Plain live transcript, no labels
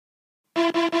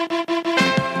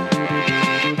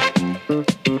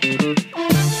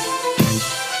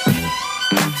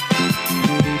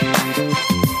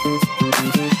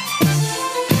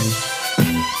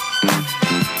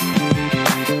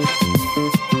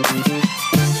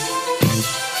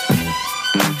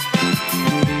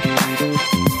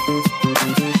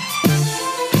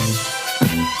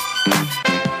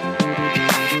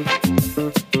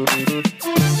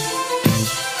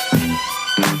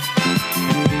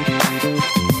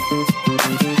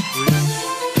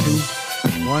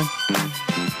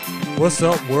What's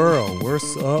up, world?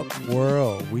 What's up,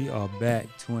 world? We are back.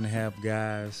 2.5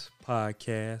 Guys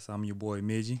podcast. I'm your boy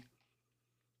Midgie.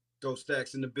 Dope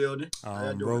Stacks in the building.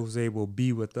 Rose will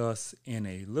be with us in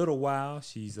a little while.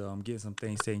 She's getting some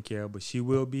things taken care of, but she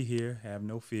will be here. Have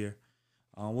no fear.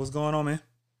 What's going on, man?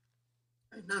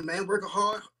 Ain't nothing, man. Working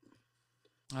hard.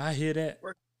 I hear that.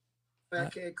 I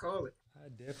can't call it. I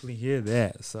definitely hear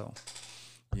that. So,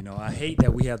 I hate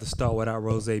that we have to start without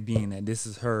Rose being that. This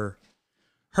is her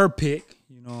pick.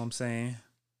 You know what I'm saying?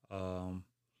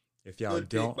 If y'all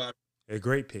don't, a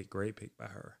great pick by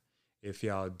her. If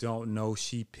y'all don't know,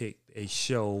 she picked a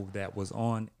show that was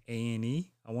on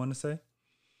A&E, I want to say.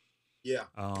 Yeah.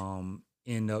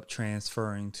 End up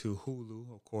transferring to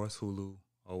Hulu. Of course, Hulu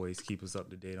always keep us up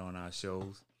to date on our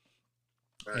shows.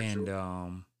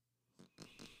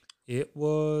 It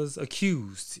was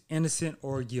Accused, Innocent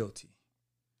or Guilty.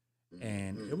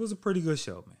 And it was a pretty good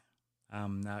show, man.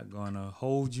 I'm not going to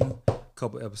hold you. A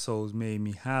couple episodes made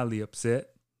me highly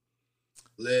upset.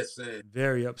 Listen.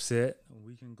 Very upset.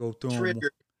 We can go through them.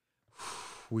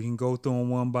 We can go through them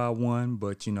one by one,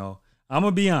 but I'm going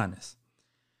to be honest.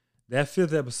 That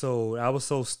 5th episode, I was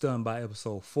so stunned by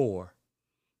episode 4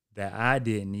 that I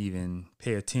didn't even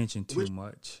pay attention too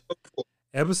much.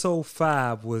 Episode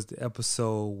 5 was the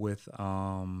episode with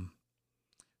the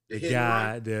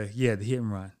guy, the hit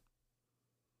and run.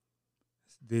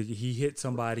 He hit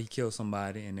somebody, killed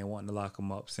somebody, and they wanted to lock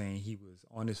him up, saying he was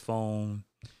on his phone,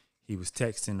 he was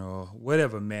texting or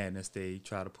whatever madness they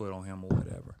try to put on him or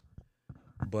whatever.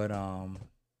 But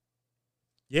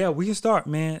we can start,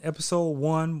 man. Episode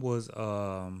 1 was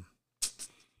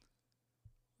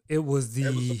it was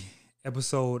the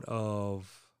episode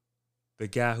of the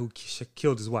guy who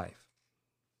killed his wife.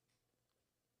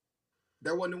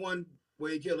 That wasn't the one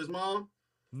where he killed his mom?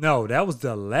 No, that was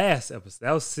the last episode.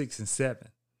 That was 6 and 7.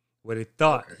 Where they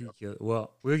thought he killed.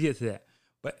 Well, we'll get to that.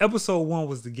 But episode 1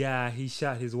 was the guy, he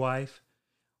shot his wife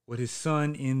with his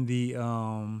son in the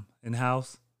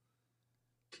house.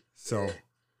 So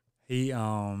his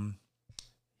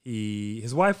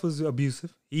wife was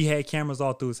abusive. He had cameras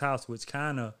all through his house, which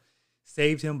kind of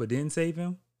saved him but didn't save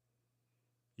him.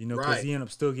 Because he ended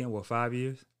up still getting 5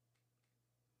 years?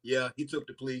 Yeah, he took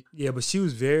the plea. Yeah, but she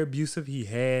was very abusive. He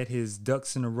had his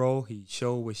ducks in a row. He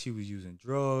showed where she was using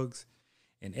drugs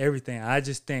and everything. I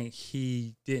just think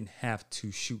he didn't have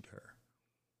to shoot her.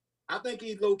 I think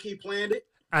he low-key planned it.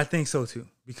 I think so, too.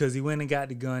 Because he went and got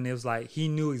the gun. It was like he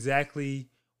knew exactly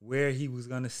where he was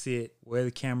going to sit, where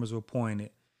the cameras were pointed.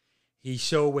 He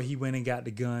showed where he went and got the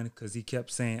gun because he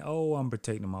kept saying, oh, I'm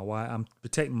protecting my wife. I'm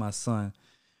protecting my son.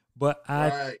 But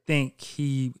I think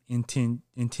he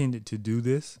intended to do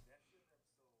this.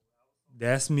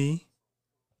 That's me.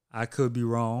 I could be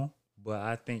wrong, but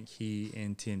I think he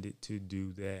intended to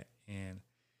do that. And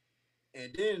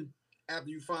then after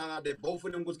you find out that both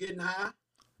of them was getting high?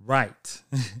 Right.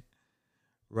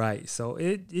 Right. So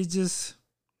it just,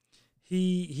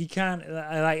 he kind of,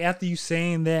 like after you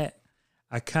saying that,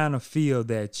 I kind of feel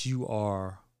that you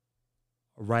are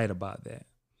right about that.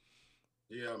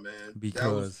 Yeah, man.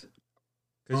 Because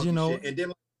and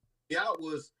then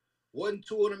wasn't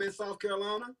 2 of them in South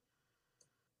Carolina?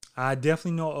 I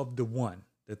definitely know of the one,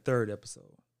 the 3rd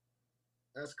episode.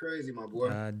 That's crazy, my boy.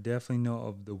 I definitely know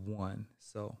of the one.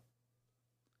 So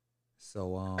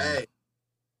hey,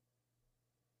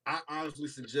 I honestly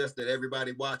suggest that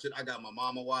everybody watch it. I got my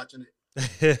mama watching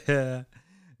it.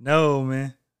 No,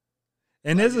 man.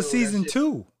 And there's a season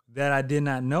 2 that I did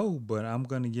not know, but I'm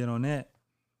gonna get on that.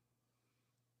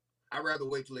 I'd rather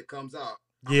wait till it comes out.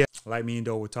 Yeah, like me and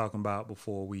Doe were talking about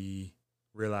before we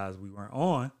realized we weren't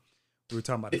on. We were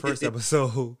talking about the first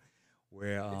episode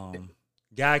where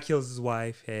guy kills his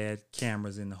wife, had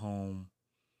cameras in the home,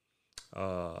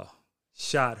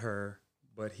 shot her,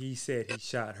 but he said he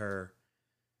shot her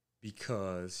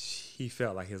because he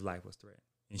felt like his life was threatened.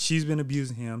 And she's been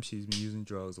abusing him. She's been using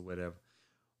drugs or whatever.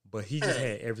 But he just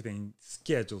had everything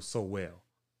scheduled so well.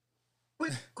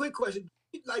 Quick question.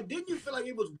 Like, didn't you feel like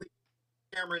he was with the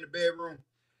camera in the bedroom?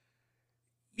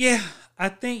 Yeah, I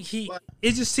think it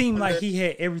just seemed like he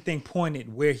had everything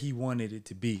pointed where he wanted it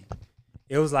to be.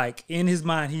 It was like, in his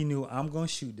mind, he knew, I'm going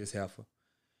to shoot this heifer.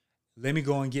 Let me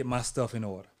go and get my stuff in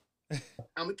order.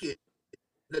 I'm a kid.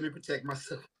 Let me protect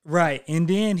myself. Right. And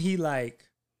then he like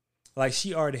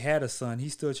she already had a son.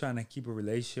 He's still trying to keep a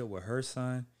relationship with her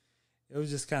son. It was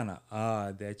just kind of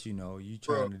odd that, you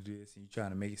trying to do this and you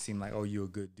trying to make it seem like, oh, you're a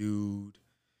good dude.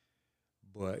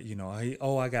 But,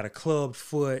 I got a clubbed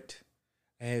foot.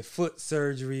 I had foot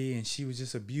surgery and she was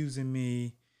just abusing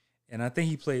me. And I think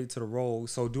he played it to the role.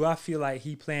 So do I feel like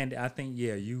he planned it? I think,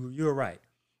 yeah, you're right.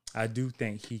 I do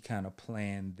think he kind of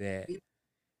planned that.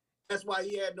 that's why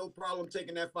he had no problem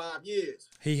taking that 5 years.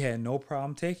 He had no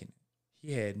problem taking it.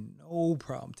 He had no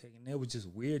problem taking it. It was just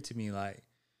weird to me, like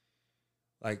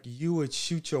you would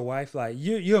shoot your wife, like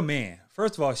you're a man.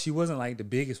 First of all, she wasn't like the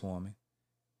biggest woman.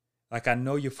 Like, I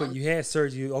know your foot, you had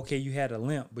surgery, okay, you had a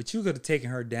limp, but you could have taken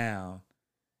her down.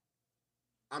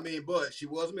 I mean, but she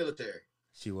was military.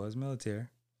 She was military,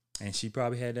 and she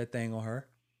probably had that thing on her.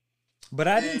 But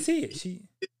I didn't see it.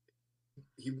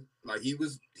 He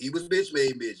was bitch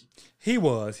made bitch. He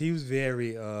was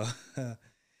very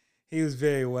he was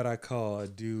very what I call a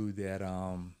dude that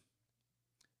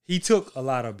he took a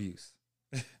lot of abuse.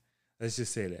 Let's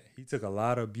just say that. He took a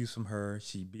lot of abuse from her.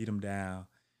 She beat him down.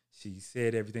 She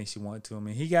said everything she wanted to him,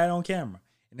 and he got it on camera.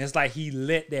 And it's like he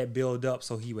let that build up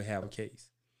so he would have a case.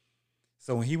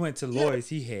 So when he went to lawyers,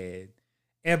 he had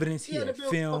evidence, he had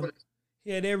film,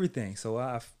 he had everything. So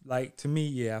I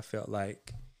felt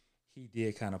like he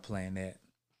did kind of plan that.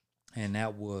 And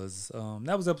that was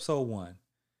episode 1.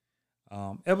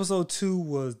 Episode 2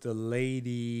 was the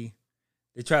lady,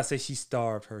 they tried to say she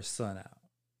starved her son out.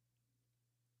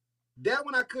 That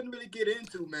one I couldn't really get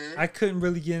into, man. I couldn't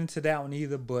really get into that one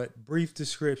either, but brief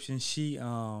description, she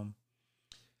had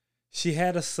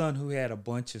a son who had a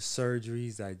bunch of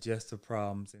surgeries, digestive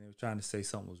problems, and they were trying to say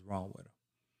something was wrong with him.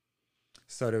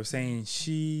 So they were saying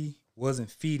she wasn't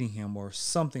feeding him or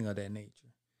something of that nature.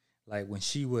 Like when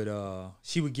she would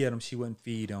get him, she wouldn't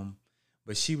feed him,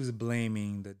 but she was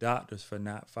blaming the doctors for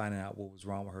not finding out what was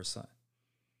wrong with her son.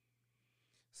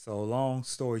 So long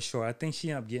story short, I think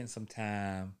she ended up getting some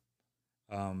time.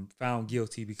 Found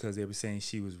guilty because they were saying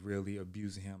she was really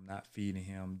abusing him, not feeding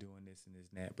him, doing this and this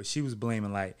and that. But she was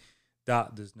blaming like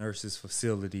doctors, nurses,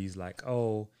 facilities, like,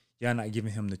 oh, y'all not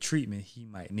giving him the treatment he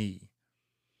might need.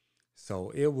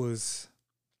 So it was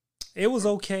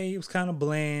okay. It was kind of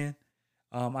bland.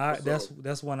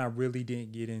 That's one I really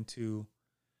didn't get into.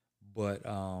 But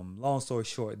long story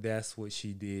short, that's what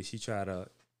she did.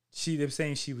 They were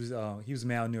saying he was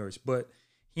malnourished, but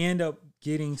he ended up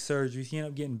getting surgeries. He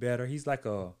ended up getting better. He's like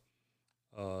a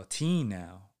teen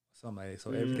now, something like that.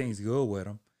 So everything's good with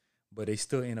him. But they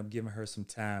still end up giving her some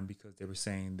time because they were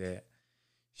saying that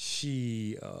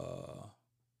she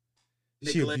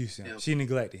abused him. She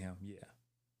neglected him, yeah.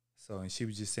 So, and she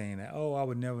was just saying that, oh, I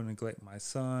would never neglect my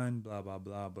son, blah, blah,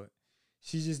 blah. But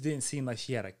she just didn't seem like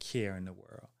she had a care in the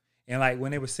world. And like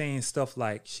when they were saying stuff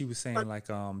like, she was saying like,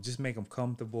 just make him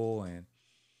comfortable and,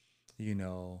 you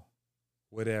know,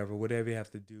 whatever you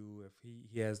have to do. If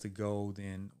he has to go,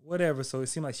 then whatever. So it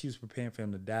seemed like she was preparing for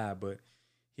him to die, but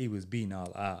he was beating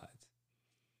all odds.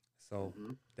 So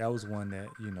that was one that,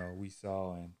 you know, we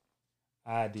saw, and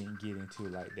I didn't get into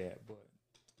like that. But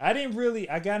I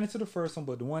got into the first one,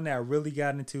 but the one that I really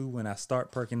got into when I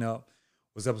start perking up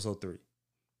was episode 3.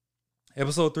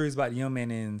 Episode 3 is about the young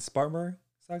man in Spartanburg,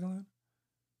 South Carolina,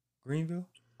 Greenville.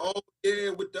 Oh yeah,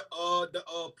 with the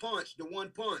punch, the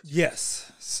one punch.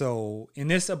 Yes. So in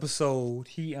this episode,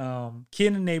 he kid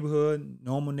in the neighborhood,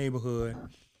 normal neighborhood,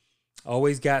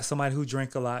 always got somebody who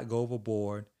drank a lot, go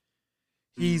overboard.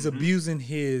 He's abusing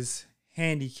his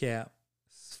handicapped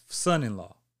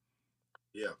son-in-law.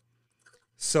 Yeah.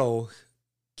 So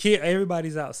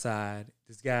everybody's outside.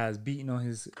 This guy's beating on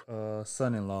his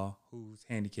son-in-law who's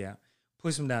handicapped,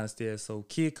 push him down the stairs. So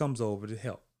kid comes over to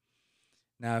help.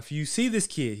 Now, if you see this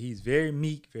kid, he's very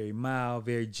meek, very mild,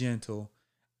 very gentle.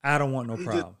 I don't want no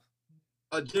problem.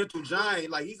 A gentle giant,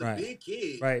 like he's a big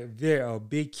kid. Right, a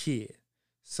big kid.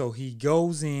 So he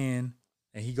goes in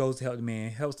and he goes to help the man,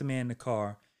 helps the man in the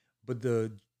car. But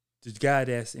the guy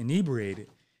that's inebriated,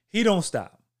 he don't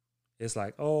stop. It's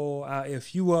like, oh,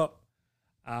 if you up,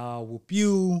 I'll whoop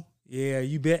you. Yeah,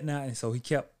 you bet not. And so he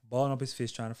kept balling up his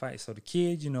fist trying to fight. So the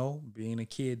kid, you know, being a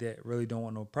kid that really don't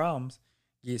want no problems,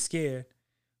 gets scared,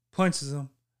 punches him,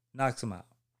 knocks him out.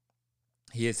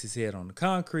 He hits his head on the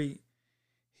concrete.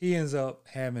 He ends up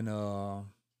having a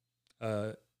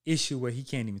issue where he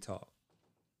can't even talk.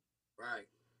 Right.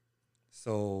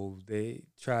 So they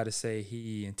try to say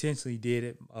he intentionally did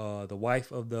it. The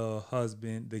wife of the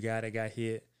husband, the guy that got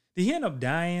hit, did he end up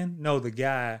dying? No,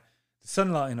 the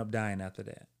son-in-law ended up dying after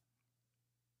that.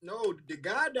 No, the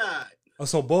guy died. Oh,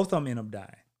 so both of them end up dying.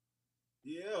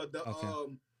 Yeah, the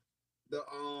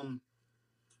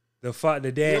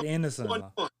dad and the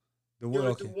son-in-law.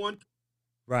 One.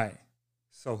 Right.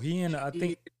 So he ended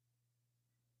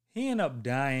up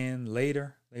dying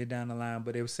later down the line,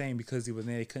 but they were saying because he was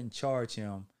there, they couldn't charge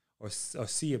him or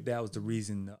see if that was the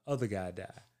reason the other guy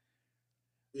died.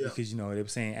 Yeah. Because, you know, they were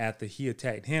saying after he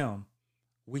attacked him,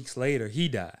 weeks later, he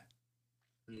died.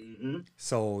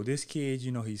 So this kid,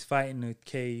 you know, he's fighting the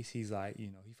case. He's like, you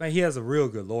know, he has a real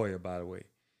good lawyer, by the way.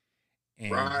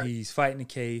 and he's fighting the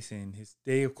case, and his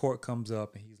day of court comes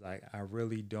up, and he's like, I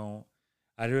really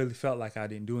felt like I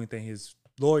didn't do anything. His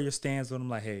lawyer stands with him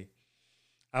like, hey,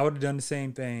 I would have done the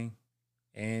same thing.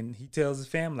 And he tells his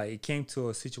family, like, it came to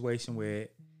a situation where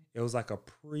it was like a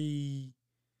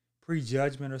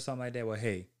prejudgment or something like that. Well,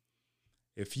 hey,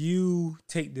 if you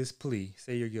take this plea,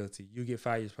 say you're guilty, you get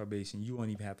 5 years probation, you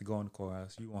won't even have to go in the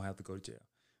courthouse, you won't have to go to jail.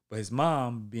 But his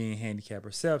mom, being handicapped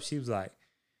herself, she was like,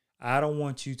 I don't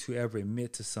want you to ever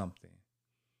admit to something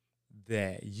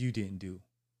that you didn't do.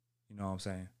 You know what I'm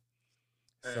saying?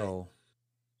 Hey. So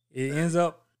it ends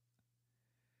up.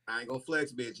 I ain't gonna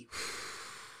flex, bitchy.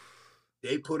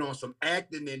 They put on some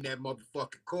acting in that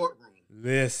motherfucking courtroom.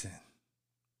 Listen.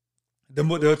 They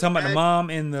were talking about the mom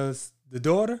and the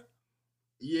daughter?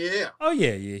 Yeah. Oh,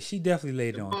 yeah. She definitely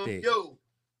laid it on thick. Yo,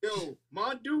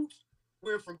 my dude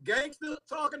went from gangster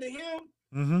talking to him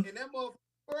in that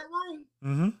motherfucking courtroom.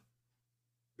 Mm-hmm.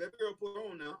 That girl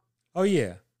put on now. Oh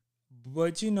yeah,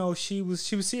 but you know she was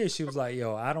serious. She was like,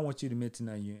 "Yo, I don't want you to admit to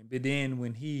nothing." But then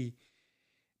when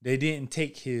they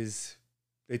took his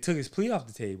plea off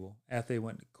the table after they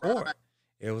went to court. Right.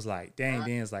 It was like, dang, right.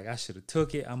 Then it's like I should have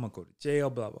took it. I'm gonna go to jail,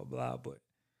 blah blah blah. But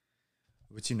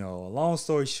you know, long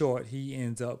story short, he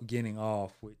ends up getting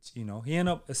off, which he ended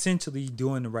up essentially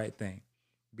doing the right thing,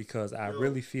 because I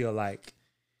really feel like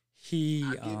he.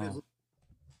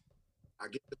 I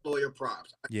get the lawyer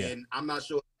props. Yeah. And I'm not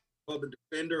sure if he's a public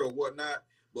defender or whatnot,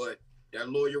 but that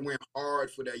lawyer went hard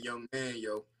for that young man,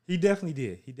 yo. He definitely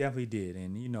did.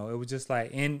 And, it was just like,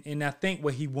 and I think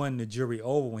what he won the jury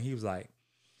over when he was like,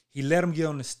 he let him get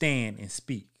on the stand and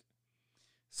speak.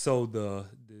 So the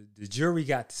jury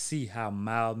got to see how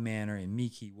mild-mannered and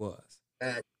meek he was.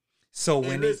 So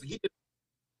when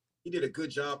he did a good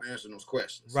job answering those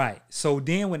questions. Right. So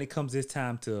then when it comes this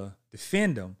time to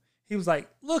defend him, he was like,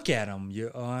 look at him,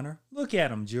 Your Honor. Look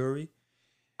at him, jury.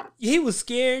 He was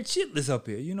scared shitless up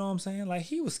here. You know what I'm saying? Like,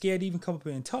 he was scared to even come up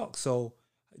here and talk. So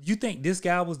you think this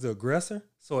guy was the aggressor?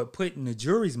 So it put in the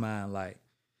jury's mind like,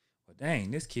 well,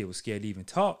 dang, this kid was scared to even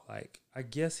talk. Like, I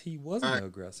guess he wasn't the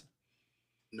aggressor.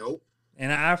 Nope.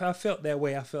 And I felt that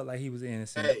way. I felt like he was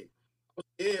innocent. Hey, I was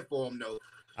scared for him, though.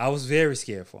 I was very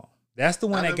scared for him. That's the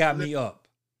one that got me up.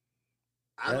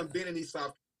 I haven't been in these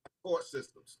South court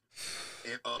systems.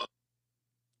 And,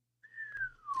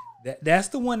 That's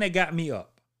the one that got me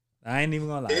up. I ain't even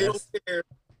gonna lie.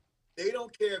 They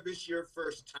don't care if it's your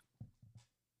first time.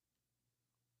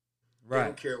 Right. They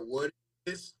don't care what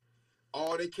it is.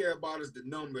 All they care about is the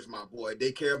numbers, my boy.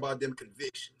 They care about them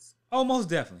convictions. Oh, most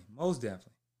definitely.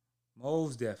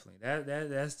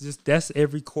 That's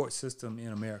every court system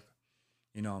in America.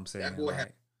 You know what I'm saying?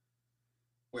 That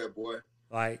boy boy.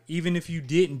 Like, even if you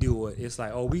didn't do it, it's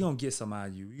like, oh, we're gonna get some out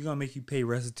of you. We're gonna make you pay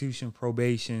restitution,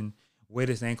 probation, wear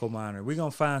this ankle monitor. We're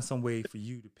going to find some way for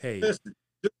you to pay. Listen,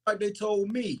 just like they told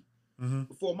me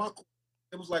before my court,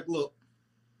 it was like, look,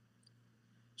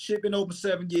 shit been open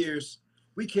 7 years.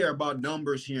 We care about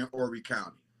numbers here in Horry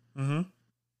County. Mm-hmm.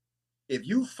 If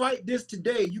you fight this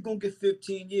today, you're going to get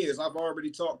 15 years. I've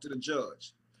already talked to the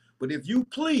judge. But if you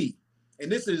plead, and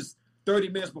this is 30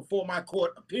 minutes before my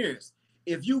court appearance,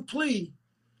 if you plead,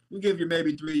 we'll give you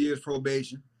maybe 3 years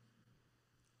probation.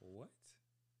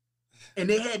 And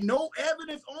they had no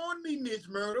evidence on me, Mitch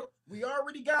Murder. We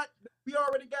already got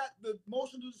the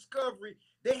motion to discovery.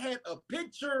 They had a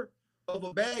picture of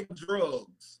a bag of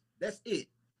drugs. That's it.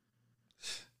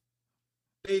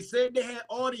 They said they had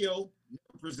audio,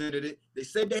 never presented it. They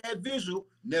said they had visual,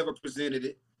 never presented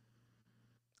it.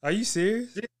 Are you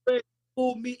serious? They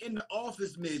pulled me in the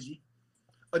office, Midgie.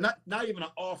 Or not even an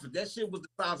office. That shit was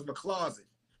the size of a closet.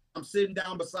 I'm sitting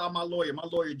down beside my lawyer. My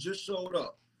lawyer just showed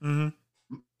up. Mm-hmm.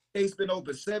 Case been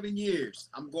open 7 years.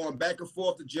 I'm going back and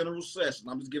forth to general session.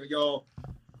 I'm just giving y'all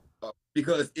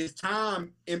because it's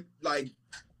time.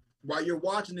 While you're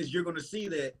watching this, you're going to see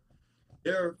that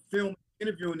they're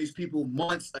interviewing these people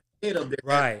months ahead of their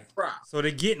trial. So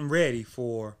they're getting ready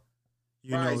for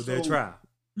their trial.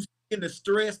 And the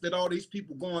stress that all these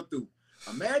people going through.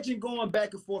 Imagine going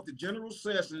back and forth to general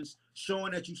sessions,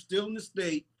 showing that you're still in the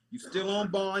state, you're still on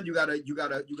bond. You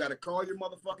gotta call your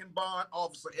motherfucking bond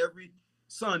officer every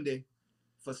Sunday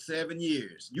for 7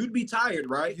 years. You'd be tired,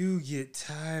 right? You get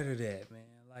tired of that, man.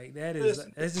 Like that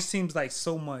just seems like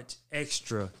so much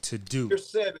extra to do.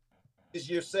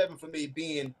 Year seven for me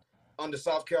being under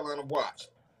South Carolina watch.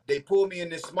 They pull me in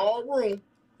this small room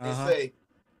and say,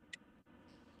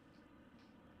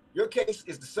 your case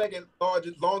is the second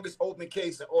longest open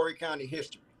case in Horry County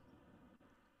history.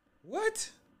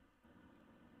 What?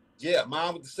 Yeah,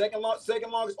 mine was the second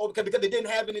longest open because they didn't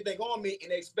have anything on me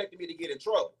and they expected me to get in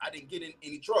trouble. I didn't get in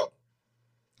any trouble.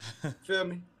 Feel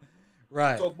me?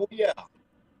 Right. So booyah.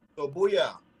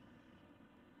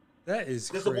 That is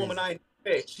This is crazy. a woman I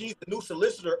met. She's the new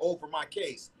solicitor over my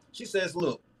case. She says,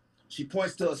 look, she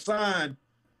points to a sign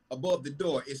above the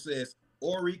door. It says,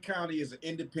 Horry County is an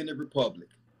independent republic.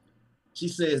 She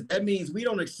says, that means we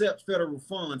don't accept federal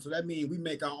funds, so that means we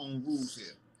make our own rules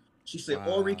here. She said, Wow.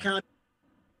 Horry County,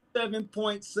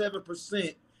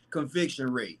 7.7%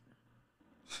 conviction rate.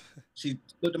 She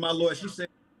looked at my lawyer. She said,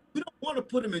 we don't want to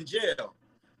put him in jail,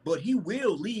 but he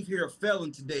will leave here a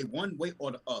felon today, one way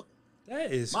or the other.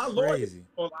 That is My crazy.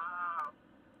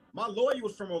 My lawyer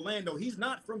was from Orlando. He's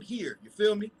not from here. You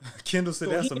feel me? Kendall said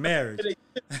that's a marriage. You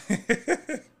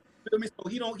feel me? So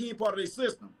he ain't part of their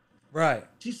system. Right.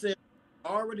 She said, I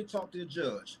already talked to the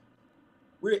judge.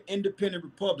 We're an independent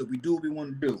republic. We do what we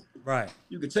want to do. Right.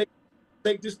 You can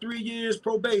take this 3 years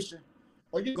probation,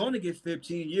 or you're going to get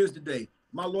 15 years today.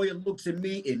 My lawyer looks at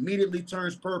me, immediately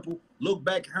turns purple, look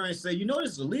back at her and say, you know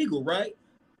this is illegal, right?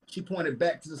 She pointed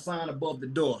back to the sign above the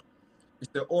door. It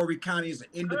said, Horry County is an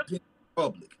independent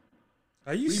republic.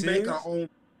 Are you serious?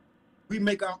 We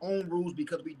make our own rules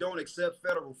because we don't accept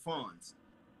federal funds.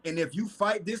 And if you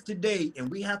fight this today and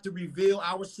we have to reveal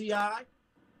our CI,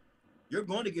 you're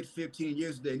going to get 15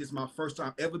 years today. This is my first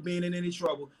time ever being in any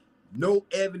trouble. No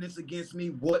evidence against me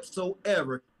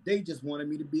whatsoever. They just wanted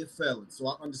me to be a felon. So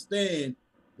I understand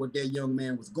what that young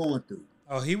man was going through.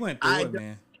 Oh, he went through it,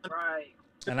 man. Right.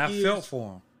 And I felt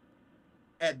for him.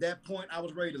 At that point, I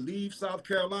was ready to leave South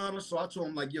Carolina. So I told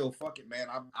him, like, yo, fuck it, man.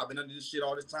 I've been under this shit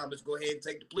all this time. Let's go ahead and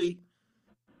take the plea.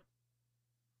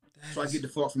 I get the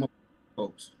fuck from my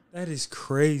folks. That is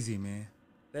crazy, man.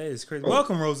 That is crazy.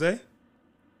 Welcome, Rose.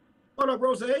 What up,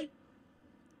 Rose? What's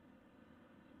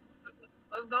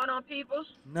going on,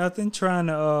 peoples? Nothing. Trying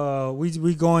to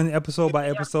we going episode by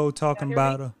episode talking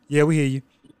about yeah, we hear you.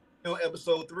 We're on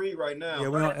episode 3 right now. Yeah,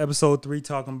 we're on episode 3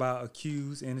 talking about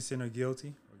accused, innocent, or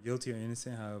guilty or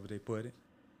innocent, however they put it.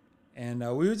 And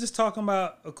we were just talking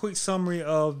about a quick summary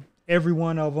of every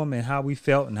one of them and how we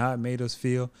felt and how it made us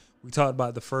feel. We talked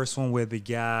about the first one where the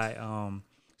guy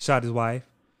shot his wife.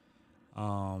 His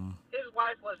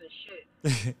wife wasn't shit.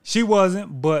 She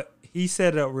wasn't, but he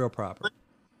set it up real proper.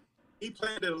 He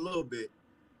planned it a little bit.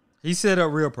 He set it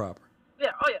up real proper. Yeah,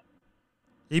 oh yeah.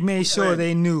 He made sure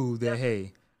they knew that,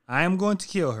 hey, I am going to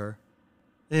kill her,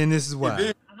 and this is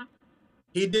why.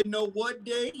 He didn't know what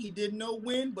day, he didn't know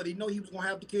when, but he knew he was going to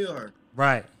have to kill her.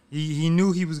 Right. He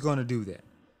knew he was going to do that.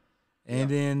 And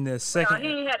then the second... he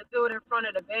didn't have to do it in front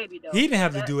of the baby, though. He didn't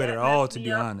have to do it at all, to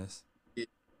be honest.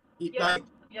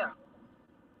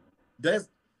 That's,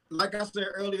 like I said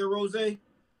earlier, Rose,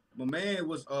 my man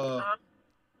was, what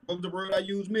was the word I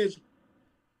used, Mitch?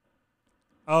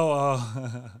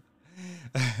 Oh,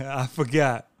 I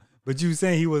forgot. But you were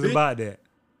saying he was about that.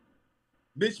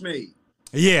 Bitch made.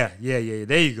 Yeah. There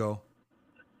you go.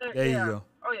 There you go.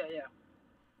 Oh, yeah.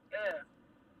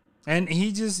 And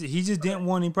he just didn't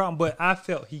want any problem. But I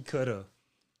felt he could have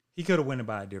went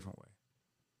about it a different way.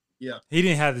 Yeah. He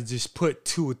didn't have to just put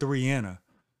 2 or 3 in her.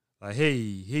 Like, hey,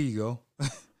 here you go.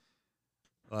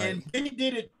 And he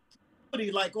did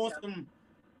it like on some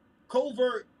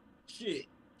covert shit.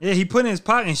 Yeah, he put it in his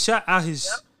pocket and shot out his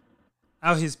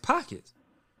pockets.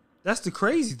 That's the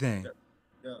crazy thing.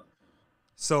 Yeah.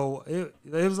 So it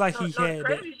was like he had. The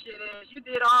crazy shit is you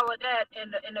did all of that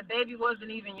and the baby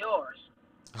wasn't even yours.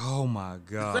 Oh my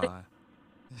God.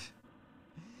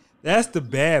 That's the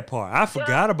bad part. I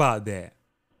forgot about that.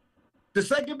 The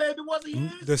second baby wasn't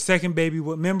his? The second baby,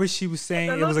 remember she was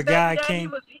saying it was a guy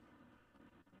came.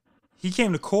 He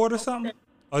came to court or something?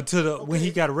 Or when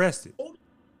he got arrested?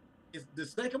 The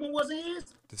second one wasn't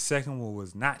his? The second one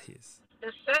was not his.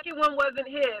 The second one wasn't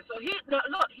his. So he didn't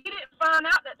find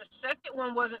out that the second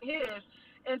one wasn't his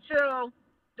until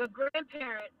the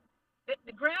grandparent, the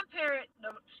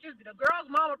girl's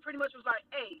mama pretty much was like,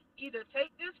 hey, either take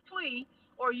this plea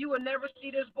or you will never see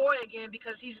this boy again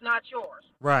because he's not yours.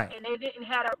 Right. And they went and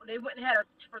had a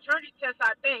fraternity test,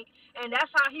 I think, and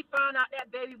that's how he found out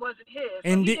that baby wasn't his.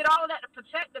 And he did all of that to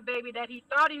protect the baby that he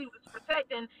thought he was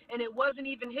protecting, and it wasn't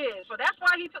even his. So that's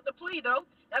why he took the plea, though.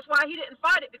 That's why he didn't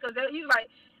fight it, because he was like,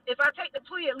 if I take the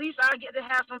plea, at least I get to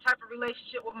have some type of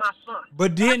relationship with my son.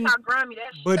 But didn't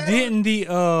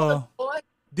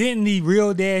the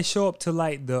real dad show up to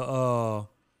like the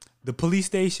police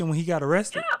station when he got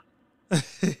arrested? Yeah.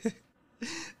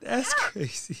 That's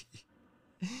crazy.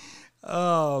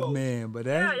 Oh man, but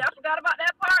that y'all forgot about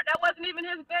that part. That wasn't even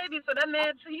his baby, so that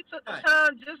man he took the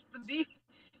time just to be,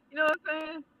 you know what I'm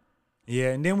saying?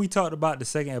 Yeah, and then we talked about the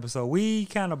second episode. We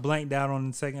kind of blanked out on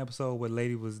the second episode where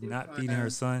lady was not feeding her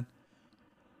son.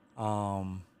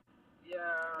 Yeah.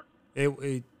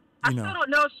 you know. I still don't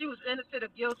know if she was innocent or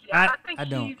guilty. I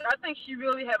think she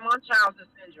really had Munchausen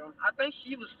syndrome. I think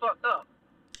she was fucked up.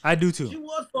 I do too. She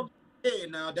was fucked up.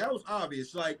 Now that was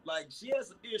obvious. Like she has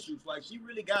some issues. Like she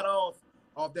really got off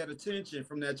that attention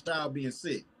from that child being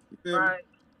sick. You feel me?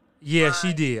 Yeah,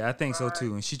 she did. I think so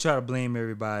too. And she tried to blame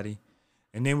everybody.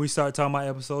 And then we started talking about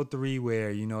episode 3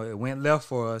 where, you know, it went left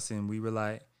for us and we were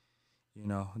like, you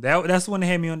know, that's the one that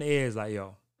had me on the edge, like,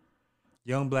 yo,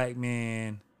 young black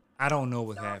man, I don't know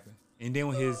what happened. And then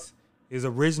when his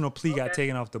original plea got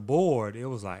taken off the board, it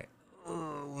was like,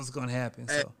 oh, what's gonna happen?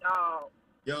 So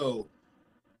yo,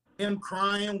 him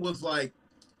crying was like,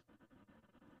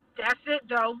 that's it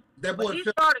though. That boy, when he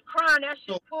started crying, that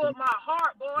shit pulled my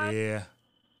heart, boy.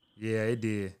 Yeah, it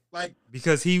did. Like,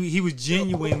 because he was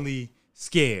genuinely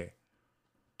scared.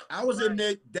 I was in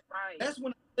there. That's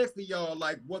when I texted y'all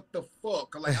like, what the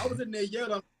fuck? Like I was in there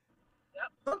yelling.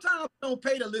 Sometimes it don't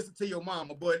pay to listen to your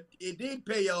mama, but it did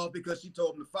pay off because she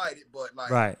told him to fight it. But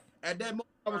like at that moment,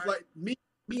 I was like, me,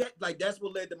 like that's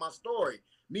what led to my story.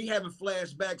 Me having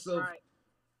flashbacks of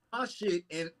my shit,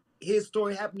 and his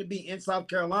story happened to be in South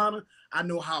Carolina. I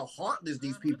know how heartless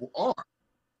these people are.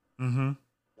 Mm-hmm.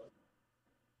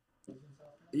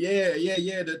 Yeah.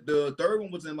 The third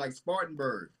one was in like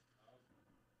Spartanburg.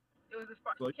 It was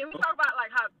Can we talk about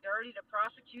like how dirty the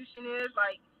prosecution is?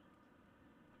 Like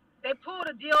they pulled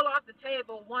a deal off the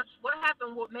table once. What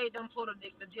happened? What made them pull the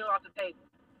deal off the table?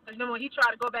 Because then when he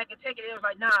tried to go back and take it, it was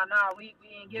like, nah, we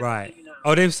ain't giving it to you now.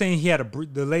 Oh, they were saying he had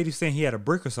the lady saying he had a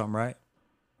brick or something, right?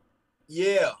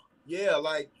 Yeah,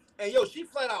 like, and yo, she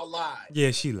flat out lied.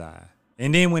 Yeah, she lied.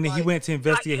 And then when he went to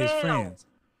investigate his friends,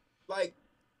 like,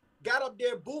 got up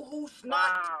there, boo-hoo, snot.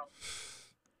 Wow.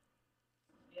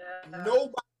 Yeah.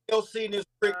 Nobody else seen this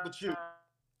brick but you.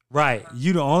 Right,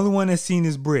 you the only one that's seen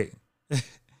this brick.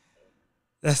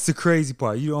 That's the crazy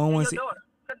part. You the only one.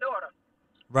 Her daughter.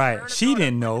 Right, she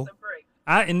didn't know.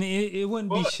 And it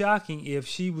wouldn't be shocking if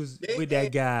she was with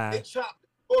that guy. They chopped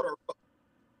the daughter up.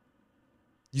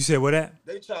 You said what that?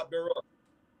 They chopped her up.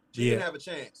 She didn't have a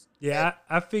chance. Yeah,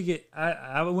 I figured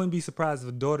I wouldn't be surprised if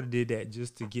a daughter did that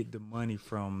just to get the money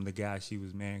from the guy she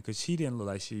was marrying, because she didn't look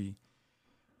like she,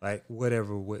 like,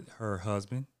 whatever with her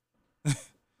husband.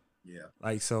 Yeah.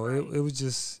 Like, so it was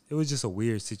just a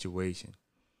weird situation.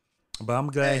 But I'm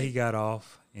glad he got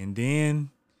off. And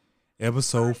then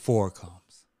episode 4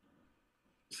 comes.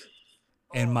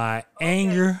 And my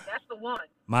anger. That's the one.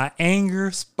 My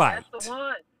anger spiked. That's the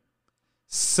one.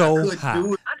 So high.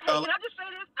 Can I just say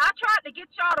this? I tried to get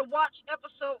y'all to watch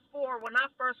episode 4 when I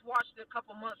first watched it a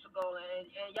couple months ago,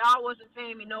 and y'all wasn't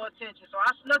paying me no attention. So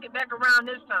I snuck it back around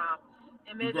this time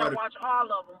and made y'all watch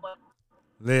all of them. But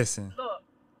listen. Look,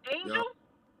 Angel,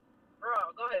 bro,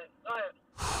 go ahead.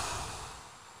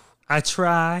 I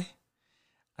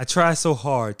try so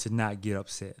hard to not get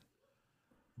upset.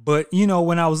 But, you know,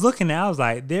 when I was looking at it, I was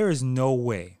like, there is no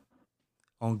way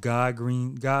on God's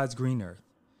green earth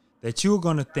that you're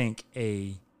going to think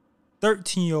a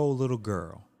 13-year-old little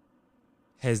girl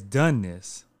has done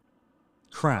this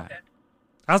crime. Okay.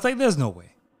 I was like, there's no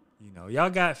way. You know, y'all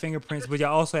got fingerprints, but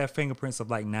y'all also have fingerprints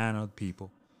of like 9 other people.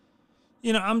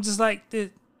 You know, I'm just like,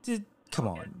 come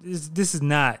on. This is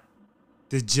not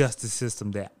the justice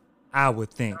system that I would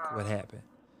think would happen.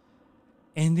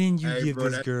 And then you give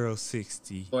this girl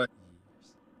 60 years.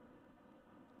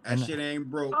 That shit ain't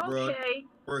broke, bro.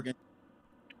 Working.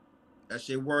 That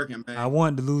shit working, man. I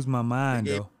wanted to lose my mind,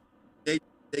 though. They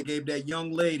gave that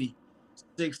young lady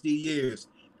 60 years.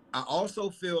 I also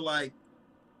feel like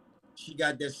she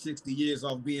got that 60 years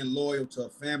off being loyal to a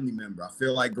family member. I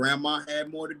feel like grandma had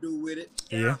more to do with it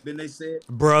than they said.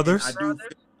 Brothers.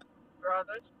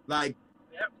 Brothers. Like,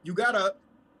 you gotta...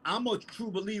 I'm a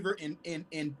true believer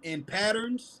in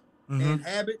patterns and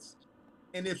habits.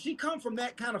 And if she come from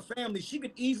that kind of family, she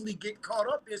could easily get caught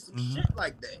up in some shit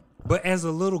like that. But as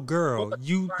a little girl,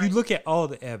 you look at all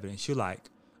the evidence. You're like,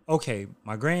 okay,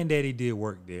 my granddaddy did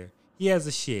work there. He has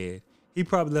a shed. He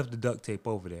probably left the duct tape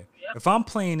over there. Yep. If I'm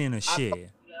playing in a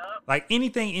shed, like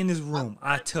anything in this room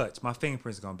I touch, my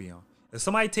fingerprint's going to be on. If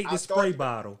somebody take this spray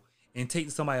bottle and take it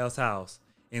to somebody else's house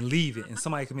and leave it, and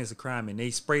somebody commits a crime and they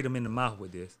spray them in the mouth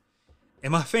with this,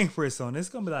 and my fingerprints on it, it's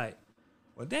going to be like,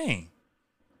 well, dang.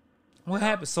 What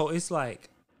happened? So it's like,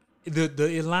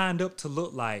 it lined up to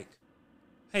look like,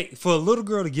 hey, for a little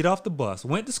girl to get off the bus,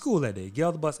 went to school that day, get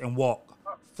off the bus and walk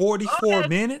 44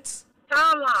 minutes?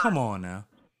 Timeline. Come on now.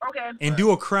 Okay. And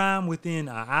do a crime within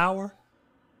an hour?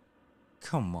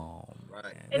 Come on. Right.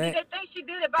 Man. And did they think she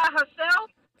did it by herself?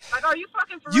 Like, are you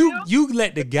fucking for real? You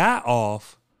let the guy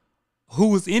off who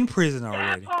was in prison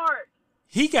already. That part.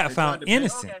 He got found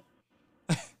innocent.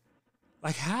 Okay.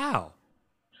 Like, how?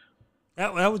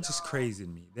 That was just crazy to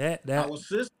me. That Our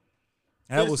system,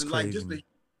 that was like crazy. just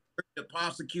the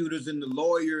prosecutors and the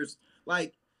lawyers,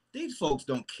 like these folks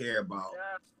don't care about.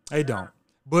 They don't.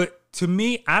 But to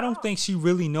me, I don't think she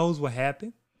really knows what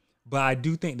happened. But I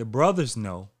do think the brothers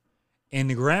know, and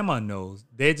the grandma knows.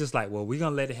 They're just like, well, we're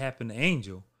gonna let it happen to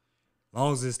Angel, as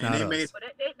long as it's not us. But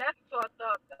that's fucked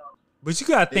up though. But you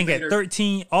gotta think at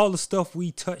 13, all the stuff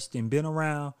we touched and been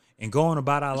around and going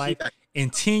about our life,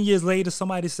 and 10 years later,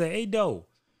 somebody say, "Hey, Doe,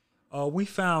 we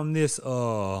found this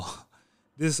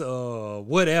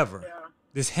whatever,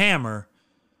 this hammer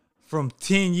from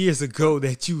 10 years ago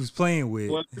that you was playing with."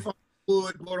 Well, if I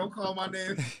would, boy, don't call my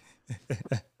name.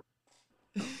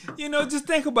 You know, just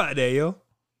think about that, yo.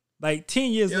 Like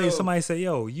 10 years later, somebody say,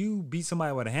 "Yo, you beat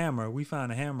somebody with a hammer. We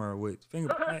found a hammer with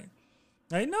fingerprint."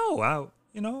 Like, no,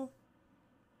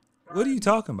 what are you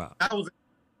talking about?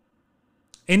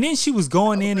 And then she was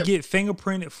going in to get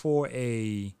fingerprinted for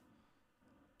a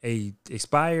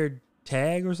expired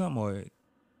tag or something, or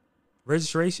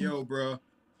registration. Yo, bro.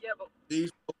 Yeah, but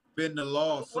these folks been the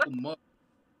law so much.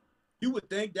 You would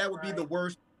think that would be the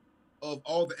worst of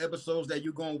all the episodes that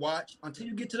you're gonna watch until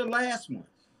you get to the last one.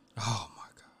 Oh my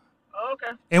god.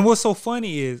 Okay. And what's so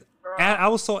funny is I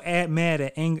was so mad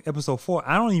at episode 4.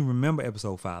 I don't even remember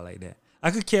episode 5 like that.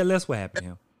 I could care less what happened to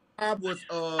him. I was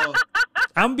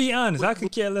I'm be honest. I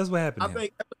could care less what happened to him. I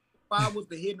think episode 5 was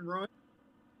the hit and run.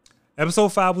 Episode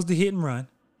 5 was the hit and run.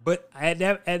 But at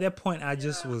that point, I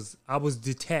was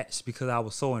detached because I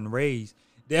was so enraged.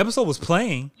 The episode was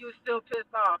playing. You were still pissed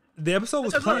off. The episode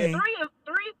was playing.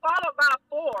 Three followed by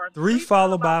 4. 3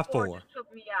 followed by 4. Just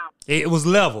took me out. It was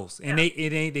levels, and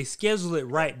they scheduled it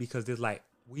right because they're like,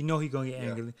 we know he's gonna get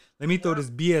angry. Let me throw this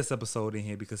BS episode in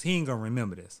here because he ain't gonna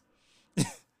remember this.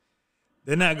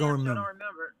 They're not gonna remember.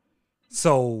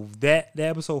 So that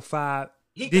episode 5,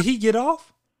 did he get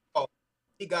off? Oh,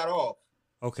 he got off.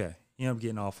 Okay, he ended up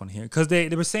getting off on here because they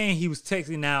were saying he was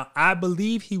texting. Now I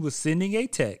believe he was sending a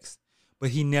text, but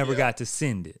he never got to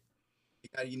send it.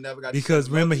 He never got because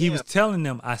remember he was telling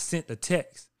them I sent the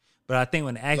text, but I think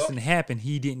when the accident happened,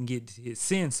 he didn't get it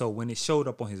sent. So when it showed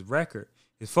up on his record,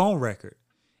 his phone record,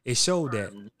 it showed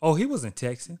that he wasn't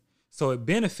texting. So it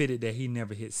benefited that he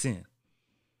never hit send.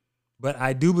 But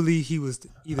I do believe he was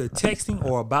either texting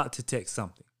or about to text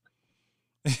something,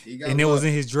 and it was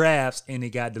in his drafts and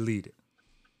it got deleted.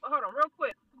 Hold on, real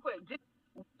quick.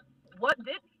 Wait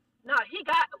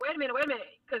a minute,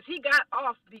 because he got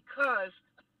off because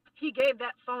he gave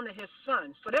that phone to his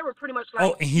son. So they were pretty much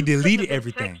like, and he deleted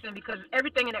everything. Because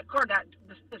everything in that car got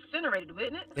incinerated,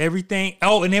 didn't it? Everything.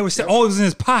 And they were saying, it was in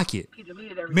his pocket. He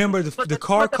deleted everything. Remember, the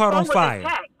car caught on fire.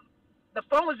 The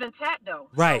phone was intact, though.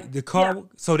 Right. The car. Yeah.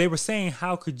 So they were saying,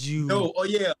 how could you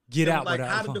get out like,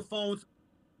 without how the phone? Did the phone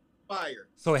fire?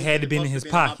 So it had to be in his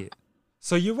pocket.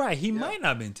 So you're right. He might not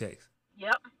have been texting.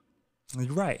 Yep.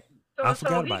 You're right. I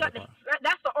forgot about that part.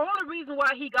 That's the only reason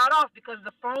why he got off, because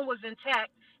the phone was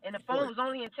intact, and the phone was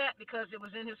only intact because it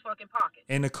was in his fucking pocket.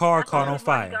 And the car caught on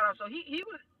fire. So he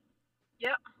was,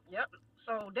 yep.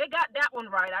 So they got that one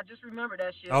right. I just remember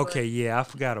that shit. Okay, I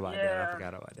forgot about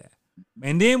that.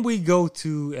 And then we go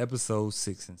to episode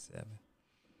 6 and 7,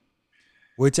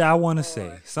 which I want to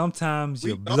say, sometimes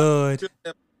your blood.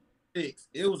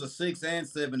 It was a 6 and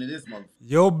 7 in this month.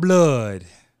 Your blood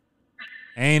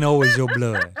ain't always your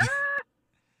blood.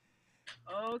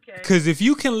 Okay. Because if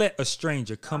you can let a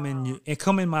stranger come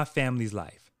in my family's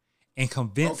life and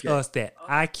convince us that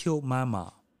I killed my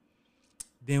mom,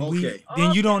 then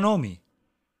you don't know me.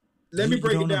 Let me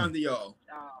break it down to y'all.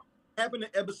 Happened in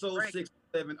episode 6 and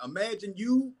 7. Imagine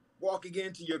you walking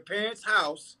into your parents'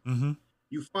 house. Mm-hmm.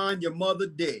 You find your mother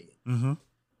dead. Mm-hmm.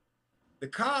 The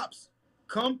cops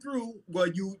come through. Well,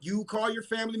 you call your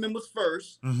family members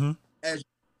first, as you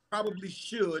probably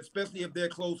should, especially if they're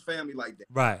close family like that.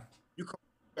 Right. You call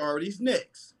the authorities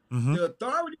next. The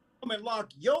authorities come and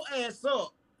lock your ass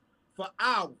up for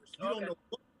hours. You don't know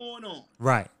what's going on.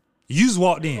 Right. You just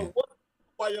walked in.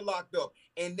 While you're locked up,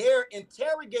 and they're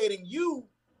interrogating you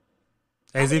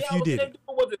as if you did it.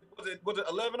 Was it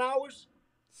 11 hours?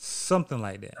 Something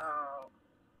like that.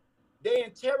 They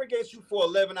interrogate you for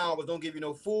 11 hours. Don't give you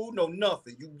no food, no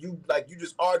nothing. You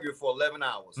just argue for 11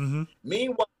 hours.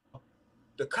 Meanwhile,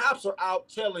 the cops are out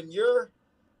telling your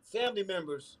family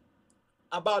members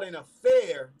about an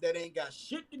affair that ain't got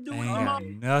shit to do with your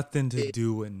mom. Nothing to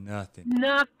do with nothing.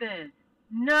 Nothing.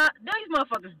 No, these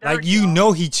motherfuckers dirty. Like, you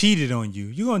know he cheated on you.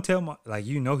 You gonna tell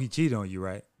he cheated on you,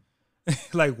 right?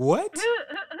 Like, what?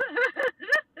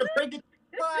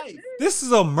 This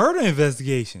is a murder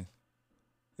investigation.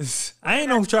 I ain't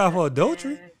no trial for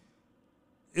adultery.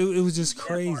 It was just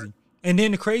crazy. And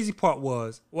then the crazy part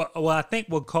was, well, I think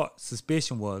what caught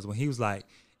suspicion was when he was like,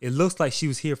 it looks like she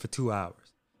was here for 2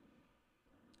 hours.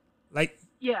 Like,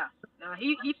 yeah, now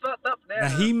he fucked up there. Now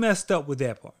he messed up with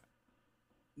that part.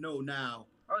 No, now.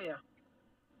 Oh yeah.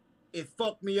 It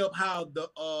fucked me up how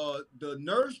the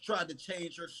nurse tried to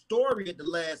change her story at the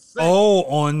last second. Oh,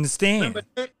 on the stand. Remember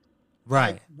that?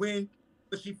 Right. Like when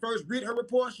she first read her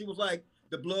report, she was like,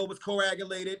 the blood was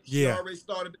coagulated. She Yeah. already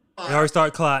started. They already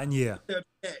started clotting, yeah.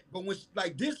 But when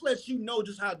this lets you know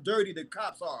just how dirty the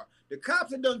cops are. The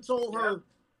cops had done told her,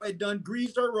 had done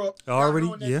greased her up.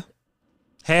 Already, yeah.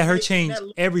 Had her change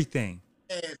everything.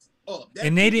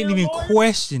 And they didn't even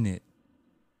question it.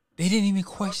 They didn't even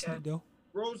question it, though.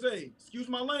 Rose, excuse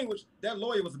my language, that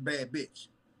lawyer was a bad bitch.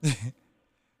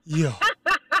 Yeah.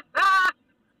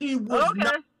 He was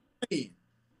not.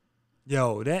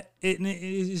 Yo,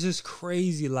 it's just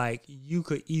crazy. Like, you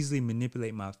could easily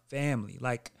manipulate my family.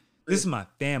 Like, this is my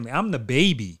family. I'm the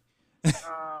baby.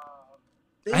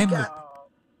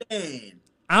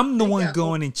 I'm the one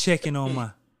going and checking on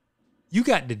my. You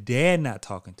got the dad not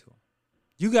talking to him.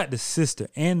 You got the sister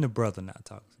and the brother not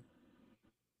talking to him.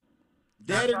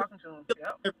 Daddy,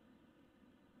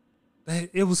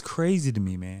 it was crazy to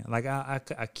me, man. Like,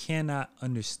 I cannot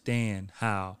understand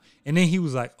how. And then he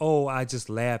was like, "Oh, I just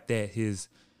laughed at his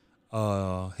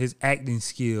acting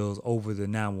skills over the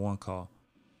 911 call."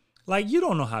 Like, you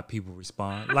don't know how people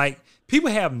respond. Like, people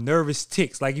have nervous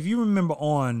tics. Like, if you remember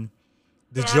on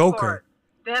the Joker,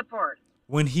 that part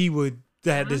when he would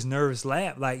have this nervous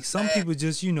laugh, like some people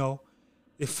just,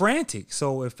 they're frantic.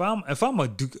 So if I'm a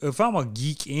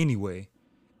geek anyway,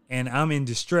 and I'm in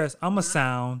distress,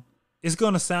 it's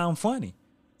gonna sound funny.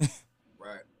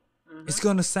 Right. It's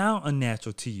gonna sound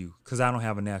unnatural to you because I don't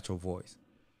have a natural voice.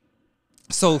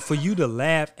 So for you to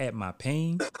laugh at my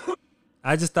pain,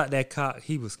 I just thought that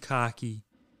he was cocky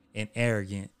and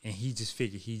arrogant, and he just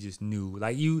figured he just knew.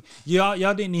 Like,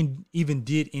 y'all didn't even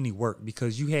did any work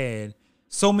because you had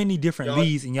so many different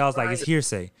leads, and y'all was like, it's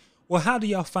hearsay. Well, how do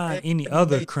y'all find any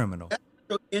other criminal? That's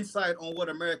your insight on what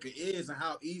America is and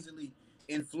how easily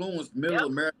influenced middle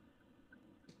America.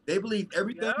 They believe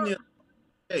everything.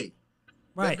 Hey,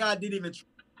 right? That guy didn't even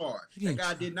try. That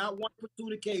guy did not want to pursue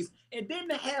the case, and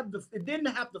didn't have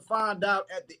to find out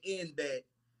at the end that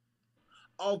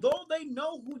although they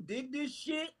know who did this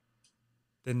shit,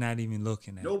 they're not even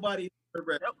looking at nobody's been.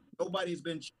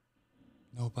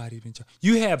 Nobody's been.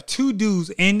 You have 2 dudes,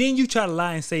 and then you try to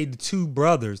lie and say the 2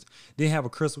 brothers didn't have a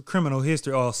criminal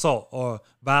history or assault or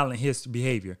violent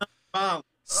behavior.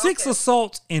 6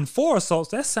 assaults and 4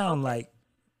 assaults. That sound like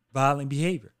violent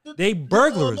behavior. They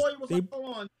burglars.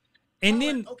 And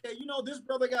then this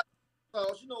brother got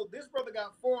assaults. This brother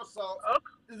got 4 assaults.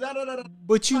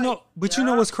 But you know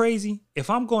what's crazy? If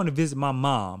I'm going to visit my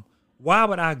mom, why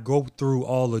would I go through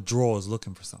all the drawers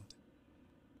looking for something?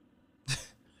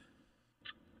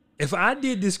 If I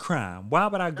did this crime, why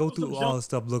would I go through all the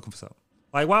stuff looking for something?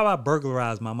 Like, why would I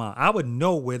burglarize my mom? I would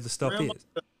know where the stuff is.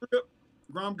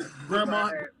 Grandma,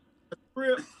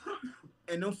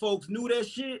 and them folks knew that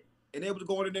shit, and they was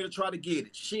going in there to try to get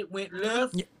it. Shit went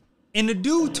left. Yeah. And the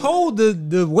dude told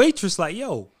the waitress, like,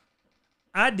 yo,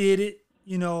 I did it,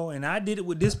 and I did it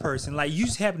with this person. Like, you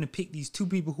just happen to pick these 2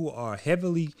 people who are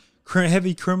heavy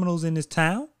criminals in this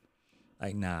town?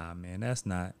 Like, nah, man, that's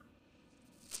not.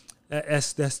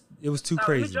 It was too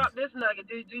crazy. You dropped this nugget.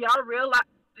 Do y'all realize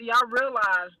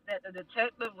that the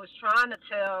detective was trying to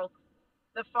tell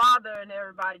the father and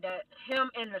everybody that him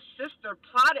and the sister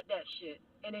plotted that shit?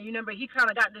 And then you remember he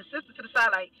kind of got the sister to the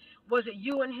side, like, was it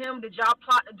you and him? Did y'all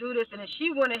plot to do this? And then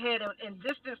she went ahead and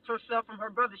distanced herself from her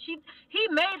brother. He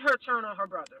made her turn on her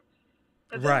brother.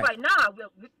 Because right. It was like, nah.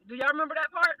 Do y'all remember that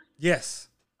part? Yes.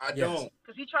 I don't.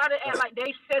 Because he tried to act like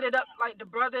they set it up, like the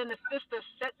brother and the sister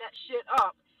set that shit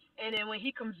up. And then when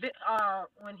he went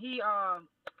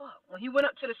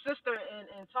up to the sister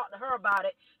and talked to her about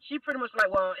it, she pretty much like,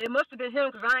 well, it must have been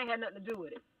him because I ain't had nothing to do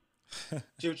with it.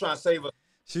 She was trying to save her.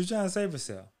 She was trying to save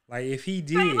herself. Like, if he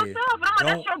did,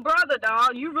 that's your brother,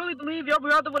 dog. You really believe your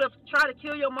brother would have tried to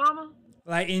kill your mama?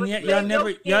 Like, and y'all never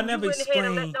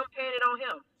explain.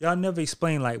 Y'all never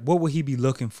explain, like, what would he be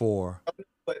looking for?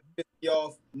 But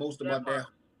y'all, most about that.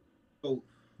 So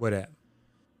what that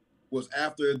was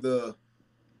after the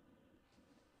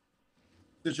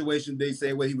situation. They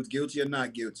say whether he was guilty or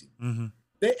not guilty. Mm-hmm.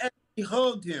 They actually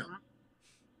hugged him.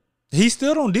 He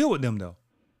still don't deal with them though.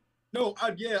 No,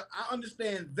 I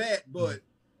understand that, but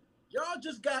y'all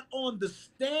just got on the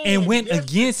stand and went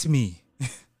against me.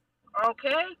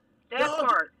 Okay, that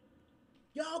part.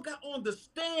 Y'all got on the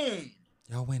stand.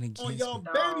 Y'all went against on y'all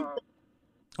me. baby.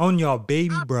 On y'all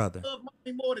baby brother. I love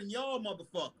money more than y'all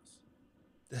motherfuckers.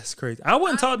 That's crazy. I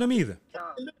wouldn't talk to them either.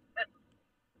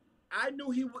 I knew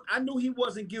he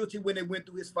wasn't guilty when they went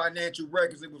through his financial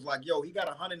records. It was like, yo, he got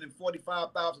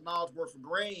 $145,000 worth of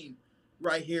grain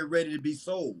right here ready to be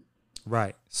sold.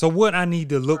 Right. So what I need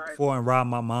to look for and rob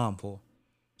my mom for?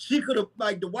 She could have,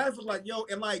 like, the wife was like, yo,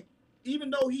 and like, even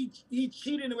though he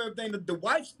cheated and everything, the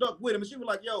wife stuck with him, and she was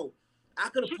like, yo, I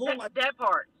could have pulled like that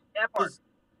part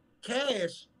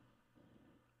cash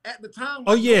at the time.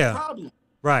 Oh yeah. No problem.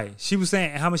 Right. She was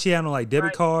saying how much she had on like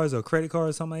debit cards or credit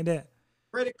cards, something like that.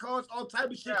 Credit cards, all type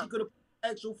of shit. She could have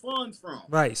actual funds from.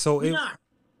 Right. So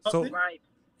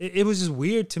it was just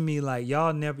weird to me. Like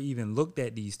y'all never even looked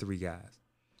at these three guys,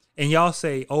 and y'all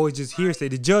say, "Oh, it's just hearsay."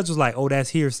 The judge was like, "Oh,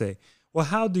 that's hearsay." Well,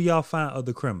 how do y'all find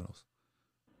other criminals?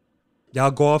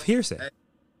 Y'all go off hearsay.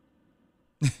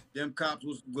 Them cops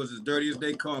was as dirty as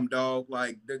they come, dog.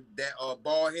 Like that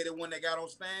bald headed one that got on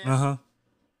stand.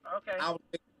 Okay. I was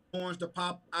orange to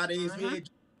pop out of his head.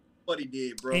 What he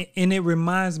did, bro. And it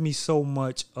reminds me so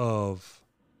much of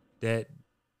that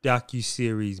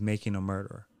docuseries Making a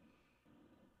Murderer.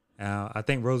 I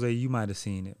think Rose, you might have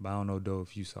seen it, but I don't know though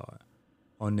if you saw it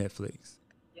on Netflix.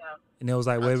 Yeah. And it was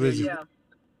like, where is it?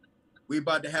 We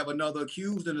about to have another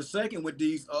accused in a second with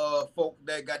these folk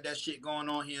that got that shit going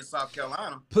on here in South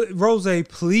Carolina. Rose,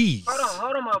 please.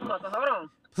 Hold on, motherfucker. Hold on.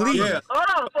 Please. Yeah.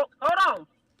 Hold on.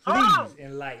 Please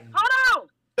enlighten me. Hold on.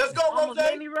 Let's go, Rose.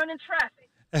 Made me run in traffic.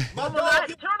 My dog, dog,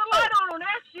 turn the light on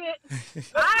that shit.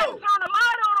 I ain't turn the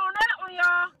light on that one,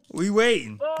 y'all. We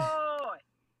waiting. Boy.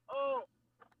 Oh,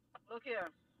 look here.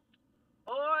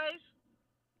 Boys.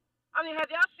 I mean, have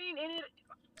y'all seen any?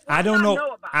 I don't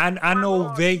know. I know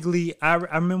vaguely. I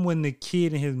remember when the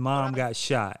kid and his mom got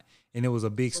shot, and it was a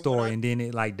big story, and then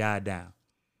it like died down.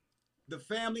 The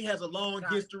family has a long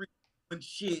history of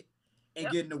shit and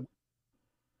getting away.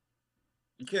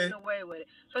 Getting away with it.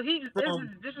 So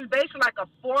this is basically like a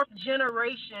fourth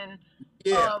generation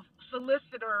of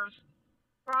solicitors,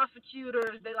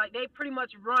 prosecutors. They pretty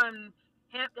much run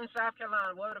Hampton, South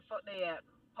Carolina, where the fuck they at.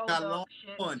 Hold up,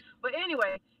 shit. But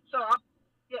anyway, so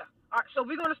all right, so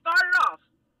we're gonna start it off.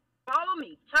 Follow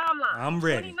me. Timeline. I'm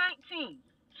ready. 2019,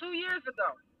 2 years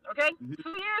ago. Okay, 2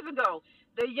 years ago,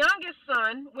 the youngest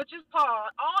son, which is Paul,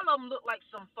 all of them look like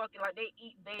some fucking like they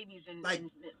eat babies and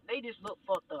they just look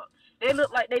fucked up. They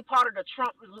look like they part of the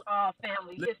Trump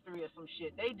family history or some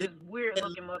shit. They just weird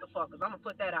looking motherfuckers. I'm gonna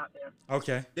put that out there.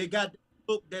 Okay. They got the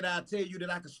look that I tell you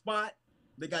that I can spot.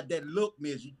 They got that look,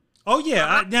 Midgie. Oh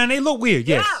yeah, now they look weird.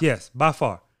 Yes, by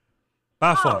far. They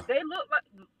look like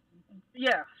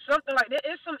something like that.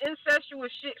 It's some incestuous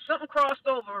shit. Something crossed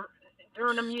over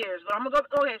during them years. But I'm gonna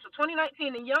go. Okay, so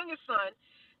 2019, the youngest son,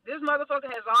 this motherfucker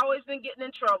has always been getting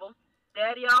in trouble.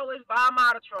 Daddy always buy him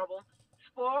out of trouble.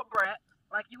 Spoiled brat,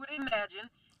 like you would imagine.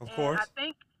 Of course. I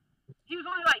think he was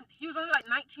only like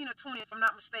 19 or 20, if I'm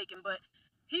not mistaken. But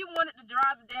he wanted to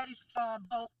drive the daddy's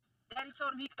boat. Daddy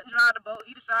told him he couldn't drive the boat.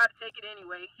 He decided to take it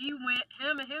anyway.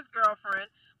 Him and his girlfriend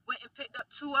went and picked up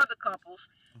two other couples.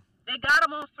 They got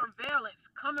him on surveillance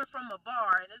coming from a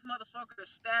bar, and this motherfucker is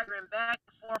staggering back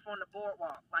and forth on the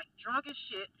boardwalk, like drunk as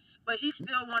shit, but he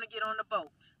still want to get on the boat.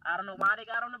 I don't know why they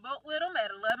got on the boat with him at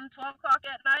 11, 12 o'clock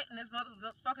at night, and this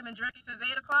motherfucker been drinking since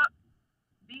 8 o'clock.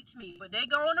 Beats me. But they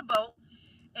go on the boat,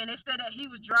 and they said that he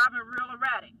was driving real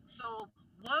erratic. So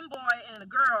one boy and a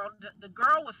girl, the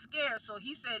girl was scared, so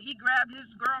he said he grabbed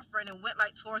his girlfriend and went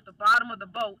like towards the bottom of the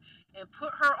boat and put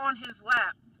her on his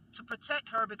lap to protect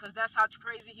her because that's how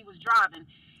crazy he was driving.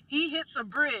 He hits a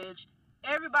bridge.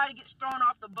 Everybody gets thrown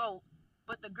off the boat,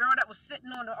 but the girl that was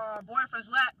sitting on the boyfriend's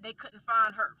lap, they couldn't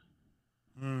find her.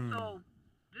 So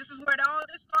this is where all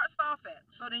this starts off at.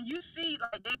 So then you see,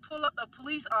 like, they pull up the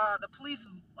police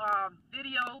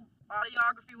video,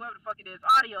 audiography, whatever the fuck it is,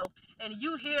 audio, and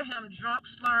you hear him drunk,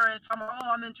 slurring, talking about,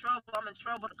 I'm in trouble.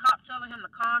 The cop telling him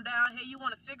to calm down. Hey, you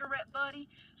want a cigarette, buddy?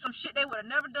 Some shit they would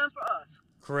have never done for us.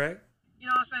 Correct. You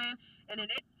know what I'm saying? And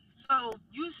then so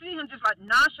you see him just like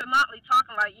nonchalantly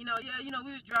talking like, we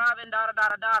was driving,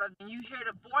 and you hear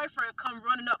the boyfriend come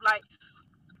running up like,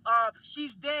 she's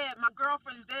dead, my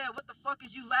girlfriend's dead, what the fuck is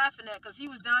you laughing at? Because he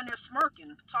was down there smirking,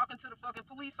 talking to the fucking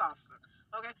police officer.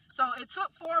 Okay, so it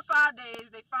took 4 or 5 days,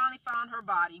 they finally found her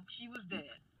body. She was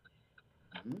dead.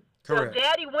 Correct. So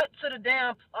daddy went to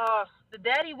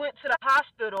the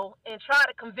hospital and tried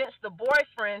to convince the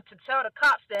boyfriend to tell the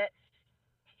cops that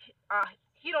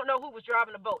he don't know who was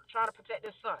driving the boat, trying to protect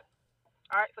his son.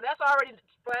 All right, so that's already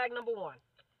flag number one.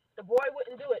 The boy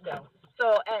wouldn't do it, though.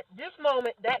 So at this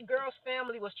moment, that girl's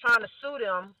family was trying to sue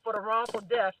them for the wrongful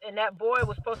death, and that boy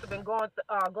was supposed to have been going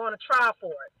to trial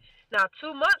for it. Now,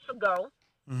 2 months ago,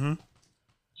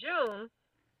 June,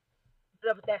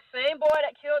 that same boy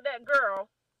that killed that girl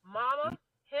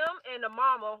him and the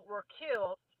mama were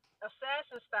killed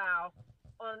assassin style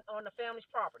on the family's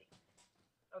property.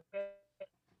 Okay.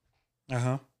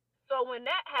 So when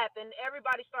that happened,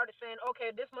 everybody started saying,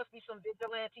 okay, this must be some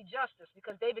vigilante justice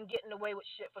because they've been getting away with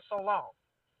shit for so long.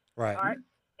 Right. All right.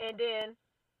 And then,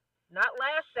 not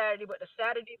last Saturday, but the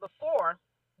Saturday before,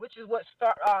 which is what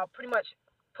pretty much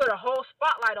put a whole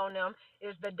spotlight on them,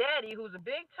 is the daddy, who's a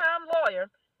big-time lawyer,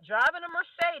 driving a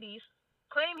Mercedes,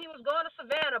 claimed he was going to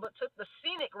Savannah but took the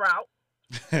scenic route,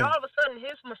 and all of a sudden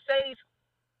his Mercedes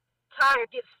tire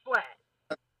gets flat.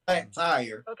 Flat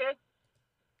tire. Okay?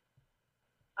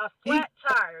 A flat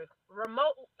tire,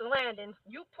 remote landing.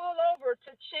 You pull over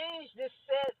to change this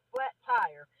said flat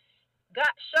tire.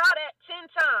 Got shot at 10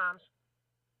 times.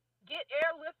 Get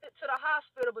airlifted to the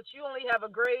hospital, but you only have a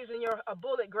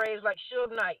bullet graze like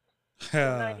Suge Knight in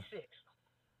 '96.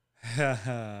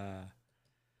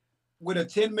 With a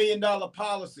 $10 million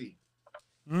policy.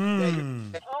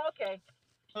 Okay.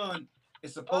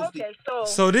 It's supposed to.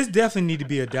 So this definitely need to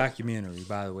be a documentary,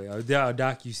 by the way, or a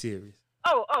docu-series.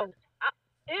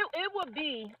 It would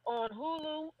be on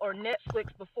Hulu or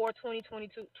Netflix before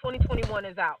 2021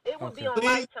 is out. It would be on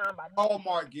Lifetime by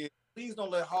Hallmark. Please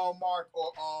don't let Hallmark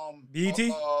or BET.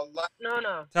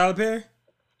 No. Tyler Perry.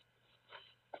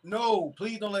 No,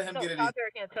 please don't let him get it. Tyler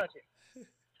Perry can't touch it.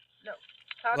 No.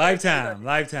 Lifetime.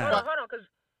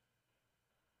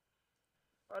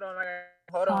 Hold on.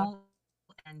 Hold on.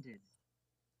 Ended.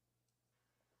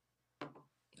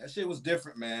 That shit was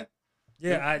different, man.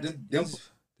 Yeah,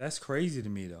 that's crazy to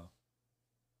me though.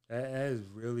 That is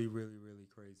really, really, really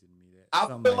crazy to me. That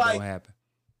something like don't happen.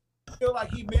 I feel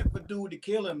like he meant for dude to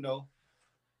kill him though.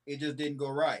 It just didn't go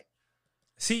right.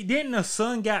 See, didn't the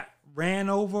son got ran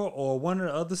over, or one of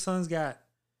the other sons got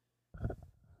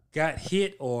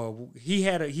hit, or he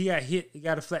got hit, he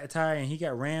got a flat tire and he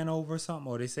got ran over or something,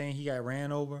 or they saying he got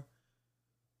ran over?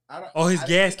 His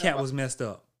gas cap was messed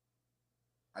up.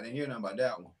 I didn't hear nothing about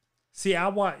that one. See, I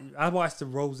watched the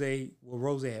Rose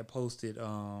had posted.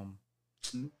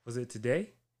 Was it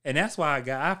today? And that's why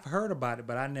I've heard about it,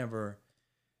 but I've never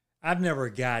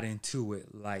got into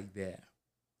it like that.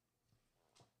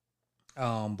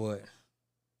 But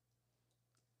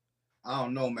I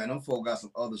don't know, man. Them folk got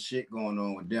some other shit going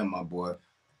on with them, my boy.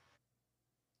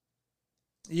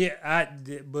 Yeah,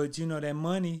 but you know that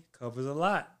money covers a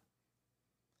lot.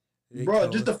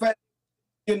 Just the fact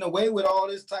getting away with all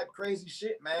this type of crazy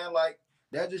shit, man. Like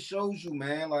that just shows you,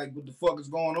 man, like what the fuck is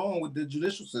going on with the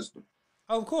judicial system.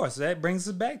 Of course, that brings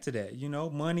us back to that. You know,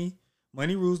 money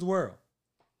rules the world.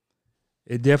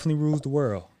 It definitely rules the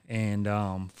world. And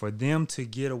for them to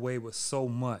get away with so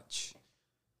much,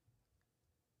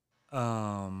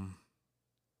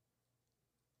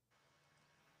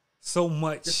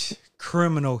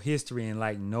 criminal history, and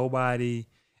like nobody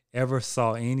ever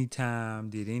saw any time,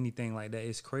 did anything like that,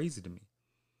 it's crazy to me.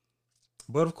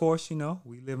 But of course, you know,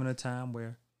 we live in a time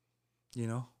where, you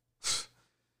know,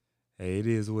 hey, it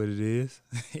is what it is,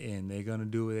 and they're gonna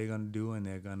do what they're gonna do, and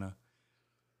they're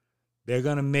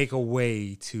gonna make a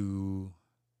way to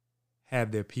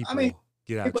have their people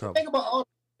get out of trouble. Think about all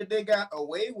that they got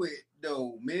away with,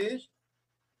 though, Miz.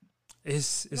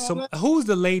 Who's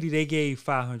the lady they gave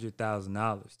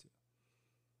 $500,000 to?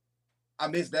 I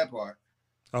missed that part.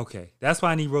 Okay, that's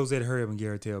why I need Rosetta hurry up and get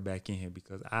her tail back in here,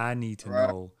 because I need to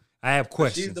know. I have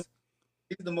questions.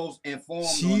 She's the most informed.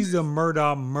 She's a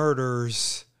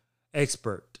murders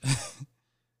expert.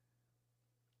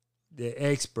 The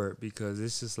expert, because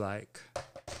it's just like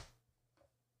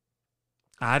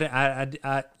I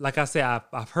like I said,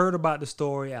 I've heard about the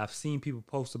story, I've seen people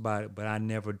post about it, but I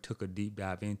never took a deep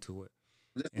dive into it.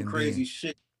 This crazy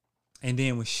shit. And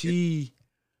then when she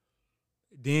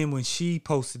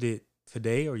posted it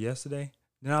today or yesterday,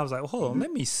 then I was like, well, hold on,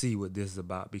 let me see what this is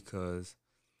about, because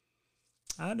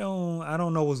I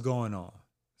don't know what's going on.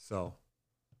 So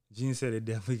Gene said it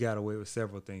definitely got away with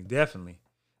several things. Definitely.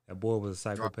 That boy was a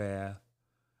psychopath.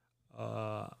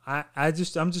 I'm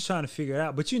just trying to figure it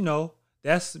out. But you know,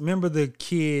 remember the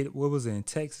kid, what was it, in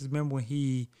Texas? Remember when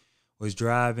he was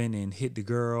driving and hit the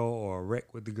girl or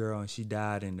wrecked with the girl and she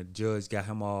died and the judge got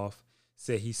him off,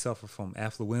 said he suffered from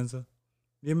affluenza?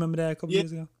 You remember that a couple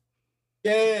years ago?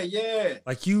 Yeah.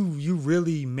 Like you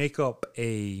really make up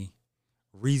a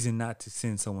reason not to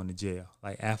send someone to jail,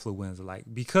 like affluenza, like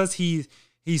because he's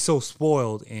so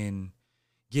spoiled and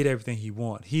get everything he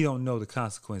wants, he don't know the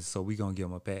consequences, so we gonna give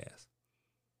him a pass.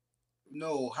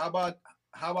 No, how about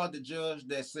the judge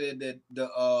that said that the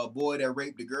boy that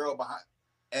raped the girl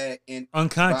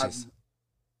unconscious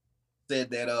said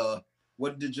that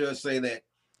what did the judge say, that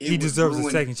he deserves a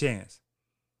second chance?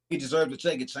 He deserved a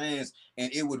second chance,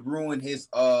 and it would ruin his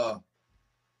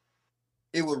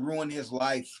it would ruin his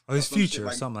life or his future,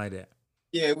 or something like that.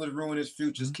 Yeah, it would ruin his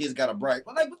future. His kids got a bright.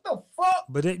 But like, what the fuck?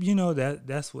 But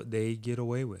that's what they get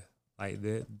away with. Like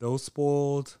those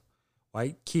spoiled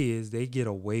white kids, they get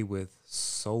away with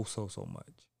so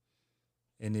much,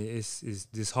 and it's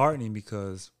disheartening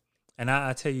because, and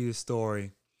I tell you this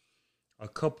story. A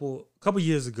couple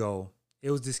years ago, it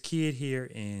was this kid here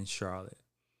in Charlotte.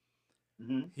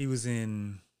 Mm-hmm. He was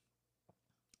in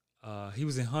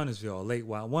Huntersville, Lake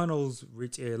Wild, one of those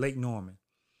rich areas, Lake Norman.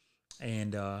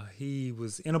 And he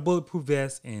was in a bulletproof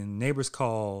vest, and neighbors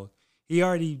called. He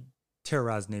already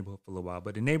terrorized the neighborhood for a little while,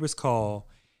 but the neighbors call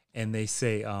and they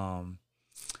say,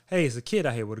 hey, it's a kid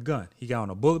out here with a gun. He got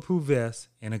on a bulletproof vest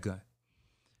and a gun.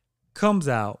 Comes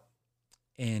out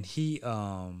and he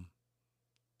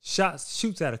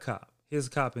shoots at a cop. Here's a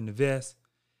cop in the vest.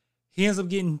 He ends up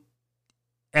getting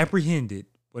apprehended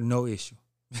with no issue.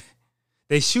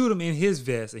 They shoot him in his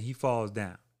vest and he falls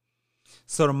down.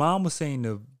 So the mom was saying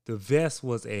the vest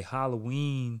was a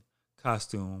Halloween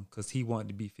costume because he wanted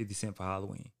to be 50 Cent for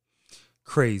Halloween.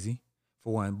 Crazy,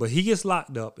 for one. But he gets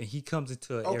locked up and he comes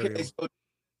into an area. Okay, so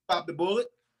stop the bullet?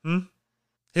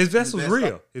 His vest was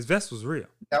real. His vest was real.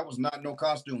 That was not no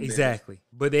costume. Exactly. Vest.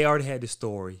 But they already had the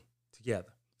story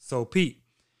together. So Pete,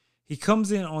 he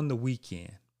comes in on the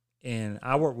weekend, and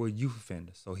I work with youth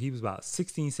offenders. So he was about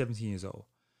 16, 17 years old.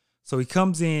 So he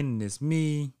comes in, and it's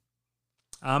me.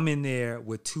 I'm in there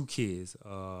with two kids.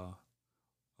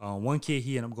 One kid,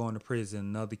 he ended up going to prison.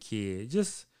 Another kid,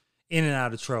 just in and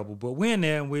out of trouble. But we're in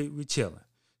there, and we're chilling.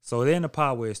 So they're in the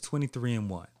pod where it's 23 and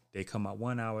 1. They come out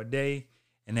 1 hour a day,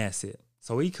 and that's it.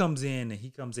 So he comes in,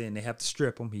 they have to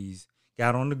strip him. He's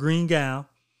got on the green gown.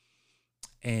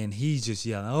 And he's just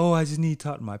yelling, oh, I just need to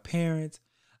talk to my parents.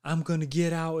 I'm going to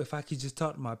get out if I could just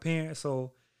talk to my parents.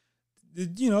 So,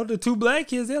 the two black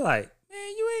kids, they're like, man,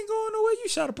 you ain't going nowhere. You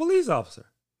shot a police officer.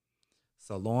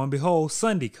 So, lo and behold,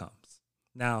 Sunday comes.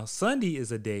 Now, Sunday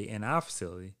is a day in our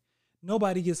facility.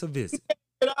 Nobody gets a visit.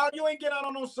 You ain't get out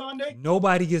on Sunday.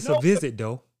 Nobody gets a visit,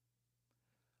 though.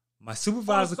 My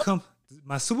supervisor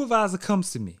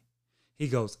comes to me. He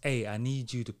goes, hey, I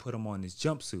need you to put him on this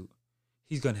jumpsuit.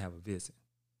 He's going to have a visit.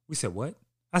 We said, what?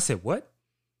 I said, what?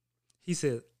 He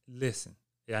said, listen,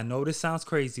 I know this sounds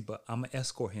crazy, but I'm going to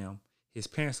escort him. His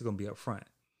parents are going to be up front.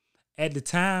 At the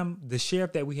time, the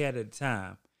sheriff that we had at the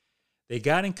time, they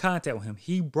got in contact with him.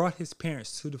 He brought his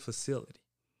parents to the facility.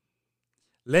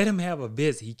 Let him have a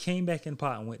visit. He came back in the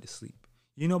pot and went to sleep.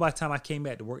 By the time I came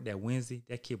back to work that Wednesday,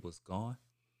 that kid was gone.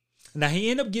 Now, he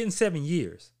ended up getting 7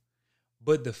 years.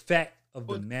 But the fact of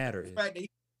the matter is,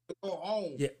 go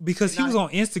home. Yeah, because he was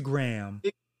on Instagram.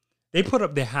 They put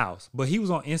up their house, but he was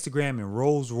on Instagram in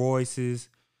Rolls Royces,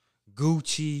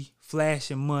 Gucci,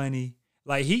 flashing money.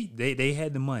 Like they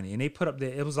had the money, and they put up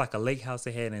there. It was like a lake house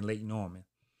they had in Lake Norman.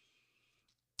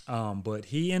 But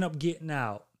he ended up getting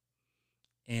out,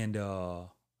 and I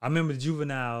remember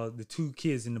the two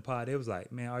kids in the pod. They was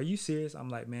like, "Man, are you serious?" I'm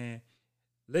like, "Man,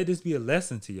 let this be a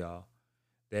lesson to y'all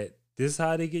that this is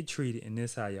how they get treated, and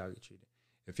this is how y'all get treated."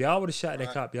 If y'all would have shot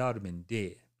that cop, y'all would have been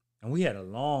dead. And we had a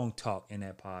long talk in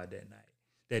that pod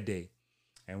that day.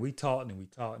 And we talked, and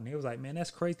they was like, man,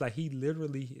 that's crazy. Like, he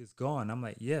literally is gone. I'm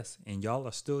like, yes, and y'all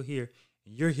are still here.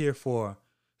 And you're here for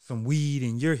some weed,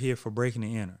 and you're here for breaking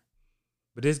and enter.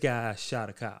 But this guy shot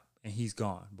a cop, and he's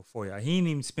gone before y'all. He didn't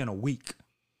even spend a week.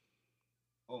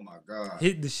 Oh, my God.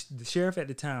 The sheriff at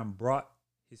the time brought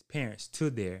his parents to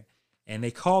there, and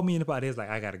they called me in the pod. They was like,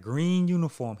 I got a green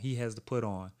uniform he has to put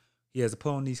on. He has to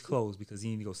put on these clothes because he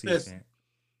need to go see his parents.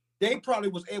 They probably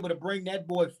was able to bring that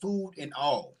boy food and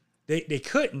all. They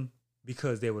couldn't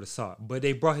because they would have saw it. But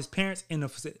they brought his parents in the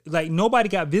facility. Like, nobody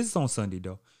got visits on Sunday,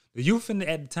 though. The youth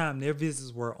at the time, their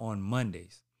visits were on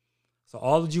Mondays. So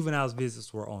all the juveniles'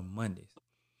 visits were on Mondays.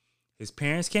 His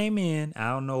parents came in. I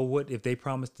don't know if they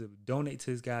promised to donate to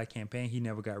his guy campaign. He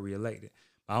never got reelected.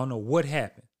 I don't know what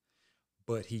happened.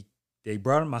 But they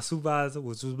brought him, my supervisor,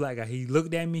 which was a black guy. He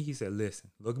looked at me. He said, listen,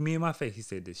 look me in my face. He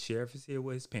said, the sheriff is here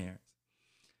with his parents.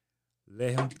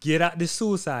 Let him get out this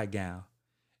suicide gown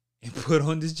and put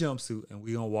on this jumpsuit, and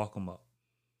we going to walk him up.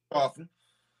 Often.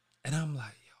 And I'm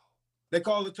like, yo. They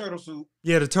call it turtle suit.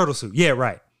 Yeah, the turtle suit. Yeah,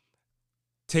 right.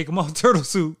 Take him off the turtle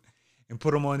suit and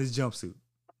put him on his jumpsuit.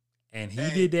 And he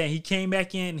did that. He came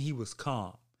back in, and he was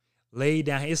calm. Laid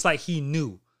down. It's like he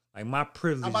knew. Like, my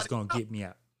privilege is going to get me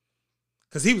out.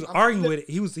 Because he was arguing with it.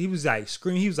 He was like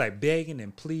screaming. He was like begging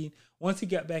and pleading. Once he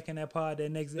got back in that pod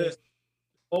that next day. The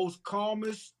most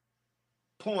calmest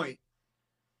point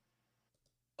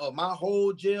of my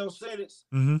whole jail sentence,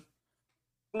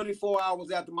 24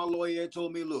 hours after my lawyer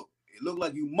told me, look, it looked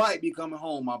like you might be coming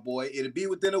home, my boy. It'll be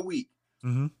within a week.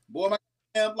 Boy,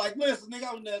 I'm like, listen,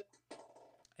 nigga, on that.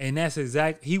 And that's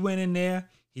exact. He went in there.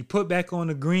 He put back on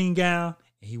the green gown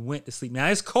and he went to sleep. Now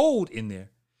it's cold in there,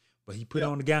 but he put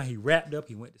on the gown. He wrapped up.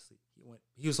 He went to sleep.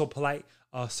 He was so polite.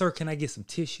 Sir, can I get some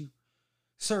tissue?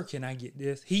 Sir, can I get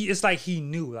this? It's like he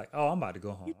knew, like, oh, I'm about to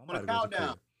go home. I'm about to go to the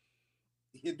crib.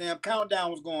 His damn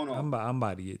countdown was going on. I'm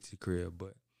about to get to the crib,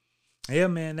 but yeah,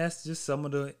 man, that's just some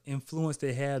of the influence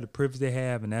they have, the privilege they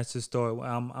have, and that's the story.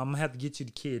 I'm gonna have to get you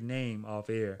the kid name off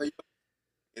air.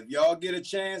 If y'all get a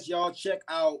chance, y'all check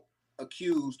out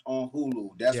Accused on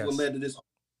Hulu. That's what led to this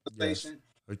conversation. Yes.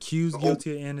 Accused,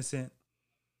 guilty, or innocent.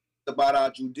 About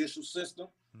our judicial system.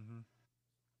 Mm-hmm.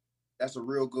 That's a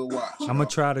real good watch. I'm gonna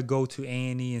try to go to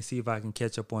A&E and see if I can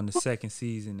catch up on the second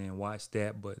season and watch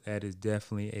that. But that is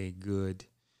definitely a good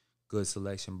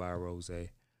selection by Rose.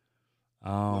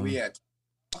 Where we at?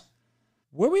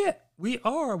 Where we at? We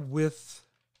are with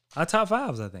our top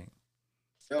fives, I think.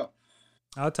 Yeah.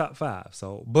 Our top five.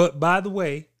 So, but by the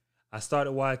way, I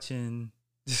started watching.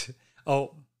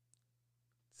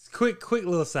 Quick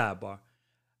little sidebar.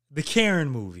 The Karen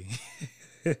movie.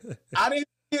 I didn't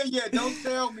see it yet. Don't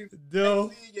tell me. No.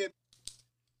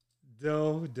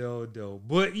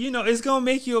 But it's gonna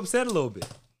make you upset a little bit.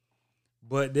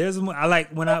 But I like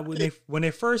when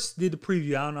they first did the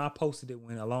preview. I don't know. I posted it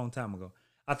a long time ago.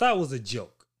 I thought it was a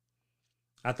joke.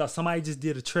 I thought somebody just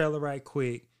did a trailer right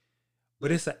quick,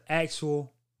 but it's an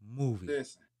actual movie.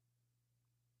 Listen,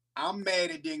 I'm mad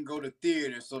it didn't go to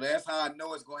theater, so that's how I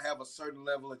know it's gonna have a certain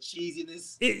level of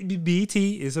cheesiness. BET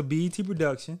is a BET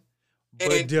production,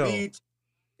 but it's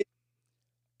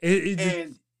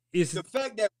the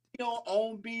fact that we don't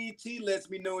own BET lets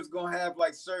me know it's gonna have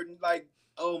like certain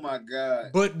oh my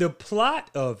God. But the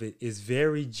plot of it is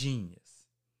very genius.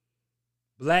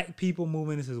 Black people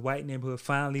moving into this white neighborhood,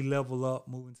 finally level up,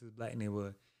 moving to the black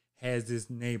neighborhood, has this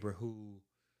neighbor who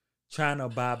trying to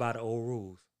abide by the old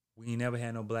rules. We ain't never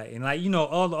had no black. And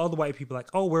all the other white people like,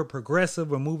 oh, we're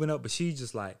progressive, we're moving up. But she's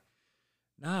just like,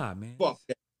 nah, man. Fuck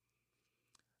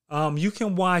that. You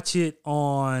can watch it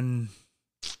on,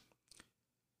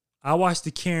 I watched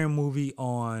the Karen movie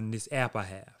on this app I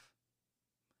have.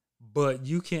 But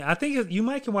you can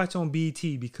might can watch on BET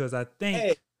because I think.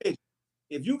 Hey,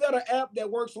 if you got an app that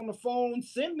works on the phone,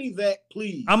 send me that,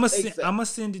 please. I'm gonna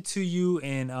send it to you,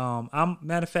 and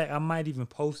matter of fact, I might even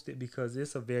post it because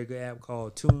it's a very good app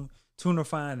called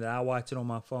Tunerfine that I watch it on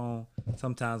my phone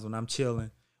sometimes when I'm chilling.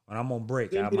 When I'm on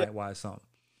break, I might watch something.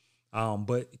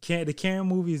 But the Karen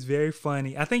movie is very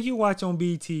funny. I think you watch on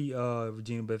BT,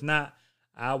 Regina, but if not,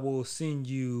 I will send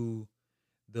you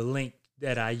the link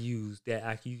that I use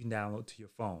that you can download to your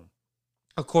phone.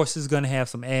 Of course, it's gonna have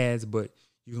some ads, but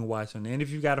you can watch on there. And if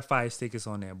you got a Fire Stick, it's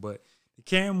on there. But the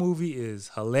Karen movie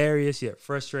is hilarious yet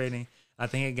frustrating. I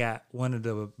think it got one of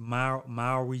the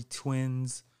Maori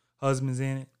twins' husbands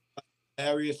in it.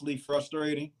 Hilariously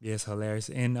frustrating. Yes, hilarious.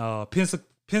 And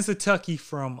Pennsatucky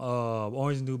from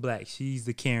Orange is the New Black. She's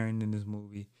the Karen in this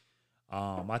movie.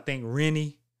 I think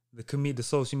Rennie, the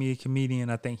social media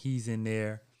comedian, I think he's in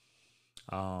there.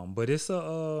 But it's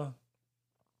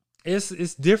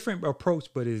it's different approach,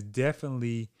 but it's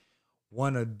definitely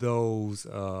one of those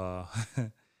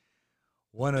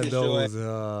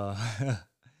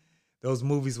those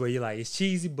movies where you're like, it's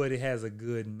cheesy, but it has a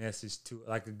good message to it,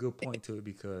 like a good point to it,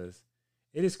 because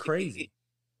it is crazy.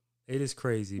 It is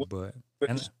crazy, but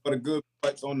a good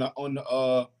parts on the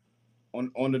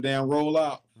damn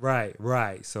rollout.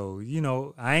 Right. So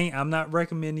I'm not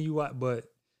recommending you watch, but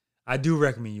I do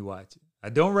recommend you watch it. I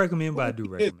don't recommend, but I do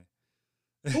recommend.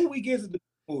 Who week is it?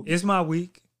 It's my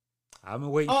week. I've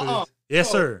been waiting for this. Yes,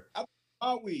 sir.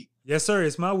 My week. Yes, sir.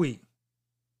 It's my week.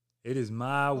 It is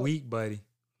my week, buddy.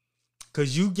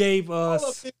 Because you gave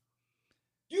us.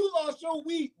 You lost your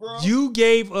week, bro. You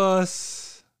gave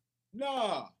us.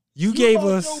 Nah. You gave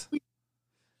us.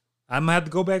 I'm gonna have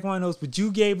to go back on my notes, but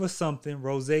you gave us something.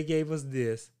 Rose gave us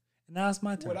this, and now it's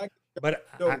my turn. But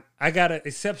I got an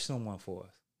exceptional one for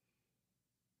us.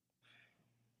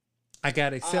 I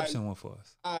got an exceptional one for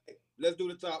us. All right, let's do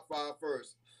the top 5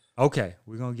 first. Okay,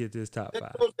 we're gonna get this top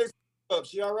 5.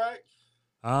 She all right?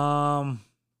 I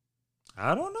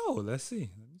don't know. Let's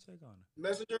see. Let me check on her.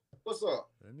 Messenger, what's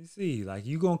up? Let me see. Like,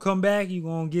 you gonna come back? You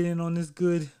gonna get in on this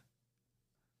good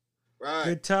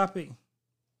topic?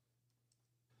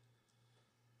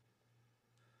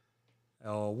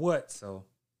 Or what? So,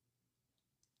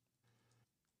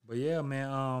 but yeah,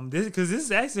 man. This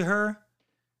is actually her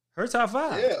top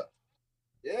 5.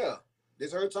 Yeah. This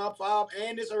is her top 5,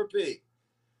 and this is her pick.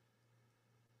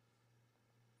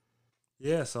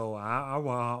 Yeah, so I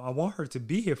want her to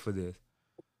be here for this.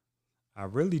 I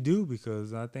really do,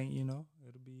 because I think it'll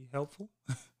be helpful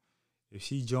if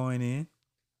she join in.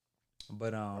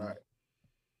 But Right.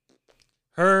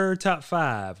 her top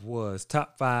 5 was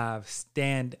top 5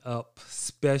 stand-up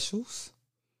specials.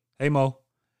 Hey Mo.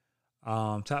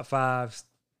 Top 5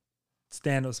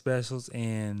 stand-up specials,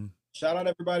 and shout out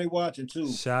everybody watching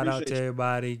too. Shout out to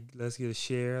everybody. Let's get a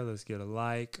share. Let's get a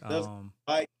like.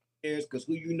 Like, shares, because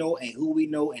who you know and who we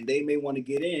know, and they may want to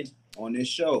get in on this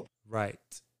show. Right.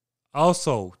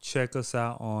 Also, check us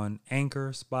out on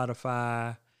Anchor,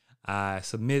 Spotify. I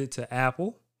submitted to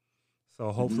Apple,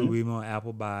 so hopefully we'll be on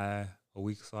Apple by a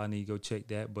week. So I need to go check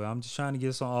that. But I'm just trying to get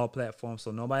us on all platforms,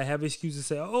 so nobody have excuses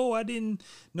to say, "Oh, I didn't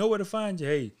know where to find you."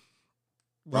 Hey,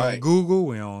 we're on Google,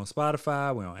 we're on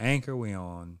Spotify, we're on Anchor, we're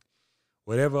on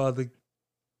whatever other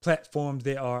platforms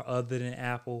there are other than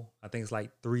Apple. I think it's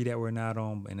like 3 that we're not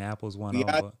on, and Apple's one of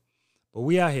them. But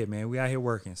we out here, man. We out here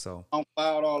working. So I'm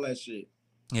about all that shit.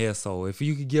 Yeah, so if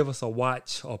you could give us a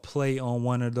watch or play on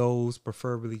one of those,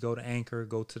 preferably go to Anchor,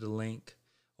 go to the link,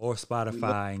 or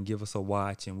Spotify and give us a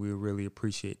watch, and we really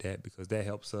appreciate that because that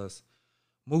helps us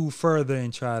move further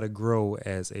and try to grow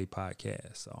as a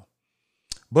podcast. So,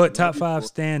 but top 5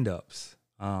 stand-ups.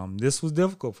 This was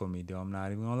difficult for me, though. I'm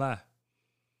not even gonna lie,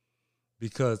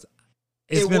 because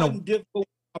it wasn't difficult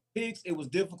with my picks. It was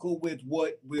difficult with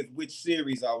which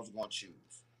series I was gonna choose.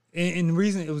 And the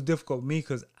reason it was difficult for me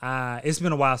because it's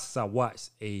been a while since I watched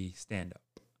a stand-up.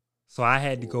 So I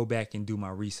had to go back and do my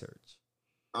research.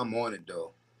 I'm on it,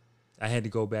 though. I had to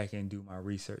go back and do my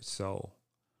research. So,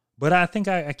 but I think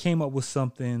I came up with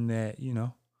something that,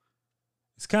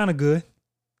 it's kind of good.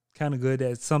 Kind of good.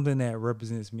 That's something that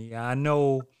represents me. I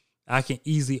know I can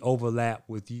easily overlap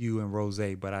with you and Rose,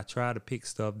 but I try to pick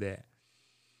stuff that,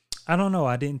 I don't know,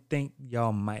 I didn't think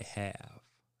y'all might have.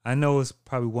 I know it's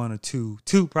probably one or two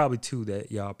that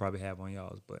y'all probably have on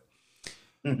y'all's, but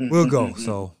we'll go.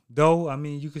 So, though, I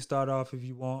mean, you can start off if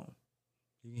you want.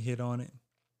 You can hit on it.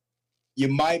 You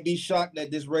might be shocked that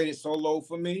this rated so low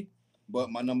for me, but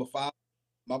my number 5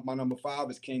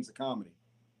 is Kings of Comedy.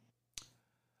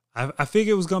 I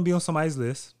figured it was going to be on somebody's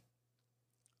list,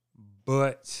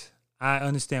 but I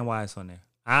understand why it's on there.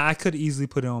 I could easily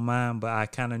put it on mine, but I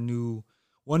kind of knew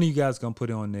one of you guys going to put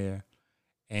it on there.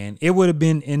 And it would have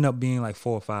end up being like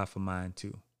 4 or 5 for mine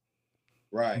too.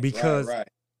 Right. Because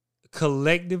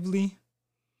collectively,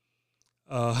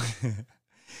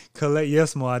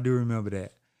 yes, Mo, I do remember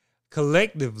that.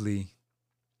 Collectively,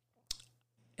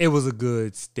 it was a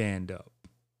good stand-up.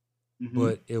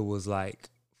 But it was like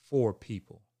 4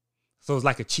 people. So it was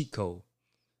like a cheat code.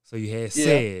 So you had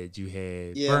Sedge, you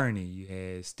had Bernie, you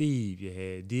had Steve, you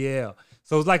had DL.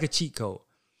 So it was like a cheat code.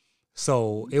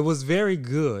 So it was very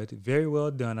good, very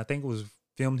well done. I think it was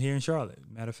filmed here in Charlotte.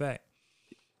 Matter of fact,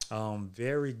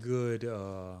 very good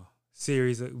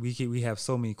series. We have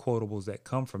so many quotables that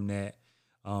come from that.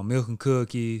 Milk and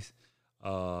Cookies,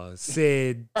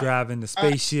 Sid driving the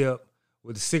spaceship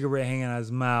with the cigarette hanging out of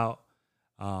his mouth.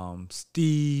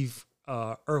 Steve,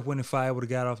 Earth, Wind, and Fire would have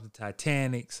got off the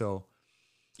Titanic. So,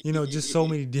 just so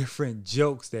many different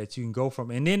jokes that you can go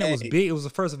from. And then it was big. It was the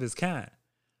first of its kind.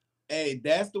 Hey,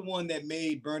 that's the one that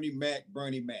made Bernie Mac.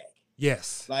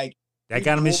 Yes. Like, that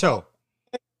got him his show.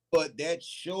 But that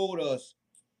showed us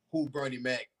who Bernie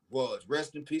Mac was.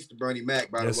 Rest in peace to Bernie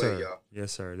Mac, by the way, y'all.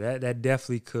 Yes, sir. That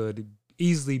definitely could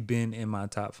easily been in my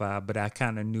top 5, but I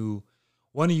kind of knew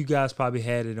one of you guys probably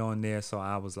had it on there, so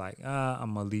I was like,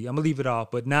 I'm gonna leave it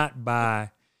off, but not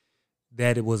by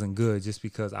that it wasn't good, just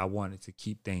because I wanted to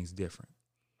keep things different.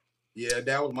 Yeah,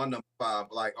 that was my number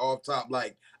 5. Like, off top,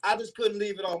 like, I just couldn't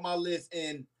leave it off my list.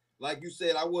 And like you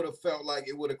said, I would have felt like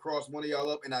it would have crossed one of y'all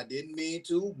up, and I didn't mean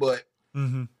to, but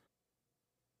I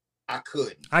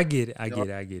couldn't. I get it. I get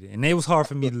it. And it was hard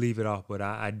for me to leave it off, but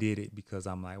I did it because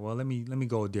I'm like, well, let me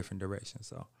go a different direction.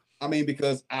 So, I mean,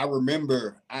 because I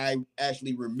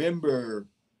actually remember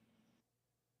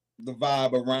the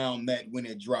vibe around that when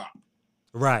it dropped.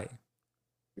 Right.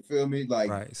 You feel me? Like,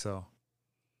 right. So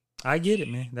I get it,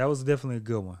 man. That was definitely a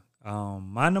good one.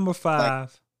 My number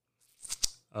 5,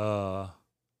 Bill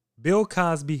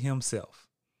Cosby himself.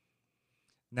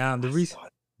 Now the reason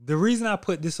I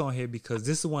put this on here because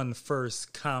this is one of the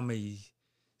first comedy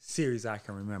series I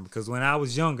can remember. Because when I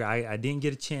was younger, I didn't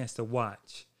get a chance to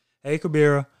watch. Hey,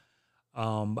 Kabira.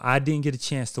 I didn't get a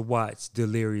chance to watch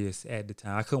Delirious at the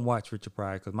time. I couldn't watch Richard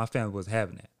Pryor because my family was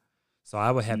having that. So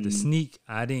I would have to sneak.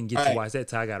 I didn't get to watch that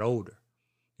till I got older.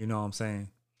 You know what I'm saying?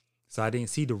 So I didn't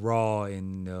see the Raw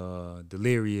and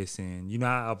Delirious. And,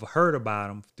 I've heard about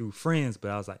them through friends,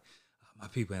 but I was like, my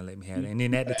people ain't let me have it. And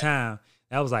then at the time,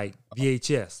 that was like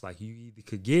VHS. Like, you either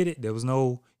could get it. There was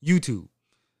no YouTube.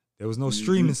 There was no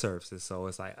streaming services. So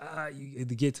it's like, you had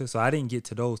to get to. So I didn't get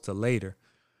to those till later.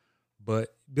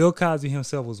 But Bill Cosby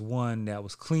himself was one that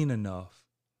was clean enough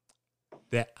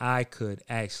that I could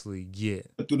actually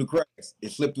get. Through the cracks.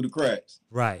 It slipped through the cracks.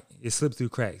 Right. It slipped through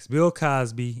cracks. Bill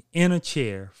Cosby in a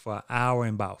chair for an hour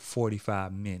and about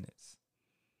 45 minutes.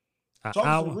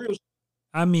 Talking real.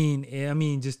 I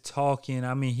mean, just talking.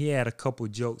 I mean, he had a couple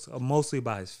jokes, mostly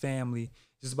about his family,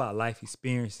 just about life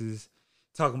experiences,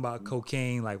 talking about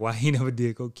cocaine, like why he never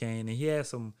did cocaine. And he had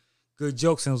some good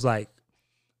jokes. And it was like,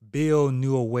 Bill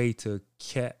knew a way to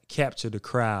capture the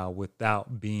crowd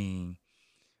without being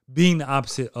the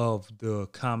opposite of the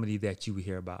comedy that you would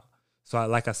hear about. So,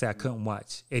 like I said, I couldn't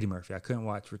watch Eddie Murphy. I couldn't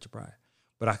watch Richard Pryor,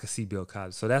 but I could see Bill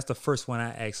Cosby. So that's the first one I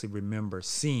actually remember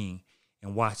seeing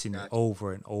and watching it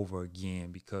over and over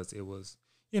again because it was,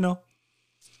 it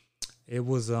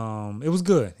was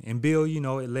good. And Bill,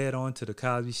 it led on to the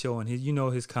Cosby Show and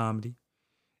his comedy.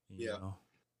 Yeah.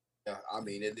 Yeah, I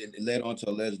mean, it led on to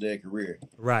a legendary career.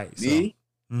 Right. Me?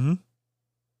 So,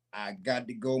 I got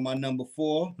to go my number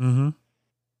 4.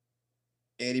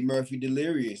 Eddie Murphy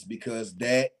Delirious, because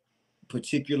that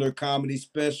particular comedy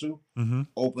special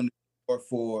opened the door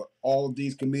for all of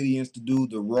these comedians to do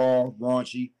the raw,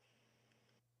 raunchy,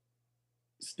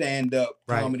 stand-up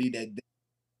comedy that they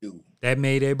do. That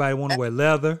made everybody want to wear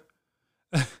leather.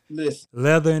 Listen.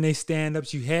 Leather in their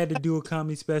stand-ups. You had to do a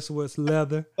comedy special with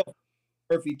leather.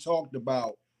 Murphy talked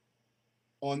about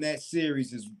on that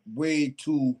series is way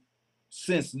too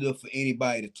sensitive for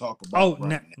anybody to talk about. Oh,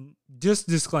 now, just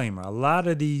disclaimer: a lot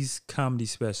of these comedy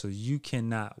specials you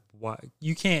cannot watch,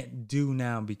 you can't do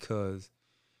now because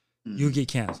you get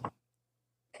canceled.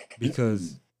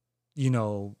 Because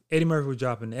Eddie Murphy was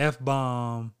dropping the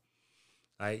F-bomb,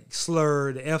 like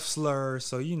slur, the F slur.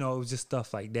 So it was just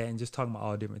stuff like that, and just talking about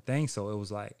all different things. So it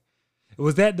was like.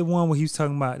 Was that the one where he was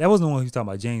talking about? That wasn't the one he was talking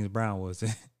about. James Brown, was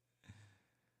it?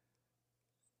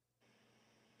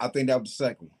 I think that was the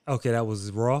second one. Okay, that was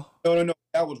Raw. No.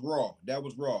 That was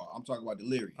Raw. I'm talking about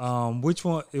Delirious. Which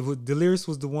one? It was Delirious.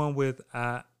 Was the one with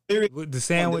the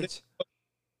sandwich?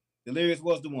 Delirious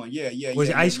was the one. Yeah. Was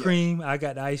it ice cream? I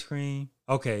got the ice cream.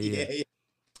 Okay, yeah.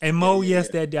 And Mo,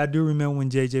 that I do remember when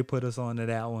JJ put us on to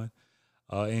that one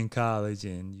in college,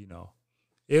 and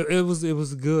It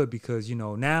was good because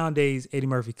nowadays Eddie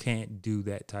Murphy can't do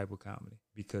that type of comedy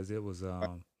because it was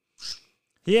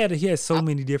he had so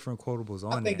many different quotables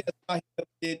on. I think that's why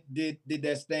he did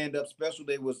that stand up special.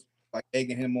 They was like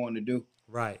egging him on to do.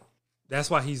 Right. That's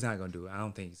why he's not gonna do it. I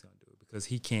don't think he's gonna do it because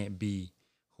he can't be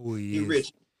who he is.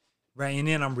 Rich. Right, and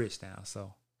then I'm rich now.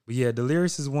 So, but yeah,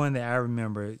 Delirious is one that I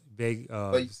remember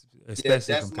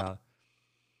especially from college.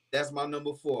 That's my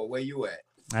number 4. Where you at?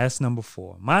 That's number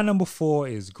 4. My number 4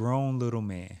 is Grown Little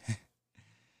Man.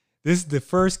 This is the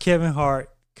first Kevin Hart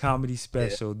comedy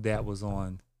special that was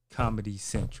on Comedy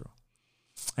Central.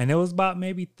 And it was about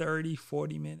maybe 30,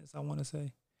 40 minutes, I want to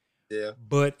say. Yeah.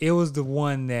 But it was the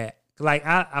one that, like,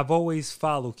 I've always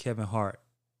followed Kevin Hart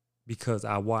because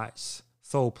I watched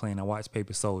Soul Plane, I watched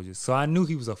Paper Soldiers. So I knew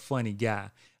he was a funny guy.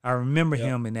 I remember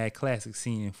him in that classic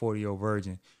scene in 40-Year-Old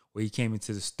Virgin where he came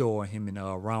into the store and him and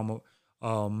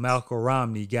Malcolm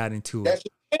Romney got into it.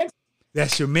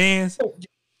 That's your man's?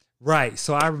 Right.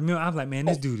 So I remember, I was like, man,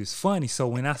 this dude is funny. So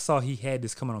when I saw he had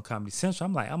this coming on Comedy Central,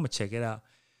 I'm like, I'm going to check it out.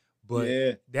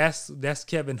 But that's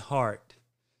Kevin Hart.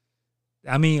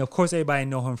 I mean, of course, everybody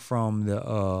know him from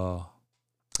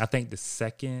I think the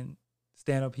second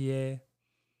stand-up he had.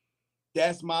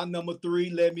 That's my number 3.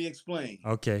 Let me explain.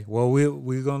 Okay. Well,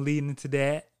 we're going to lead into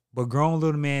that. But Grown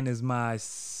Little Man is my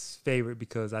favorite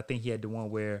because I think he had the one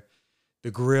where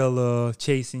the gorilla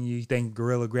chasing you. You think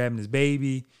gorilla grabbing his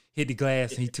baby, hit the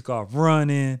glass, and he took off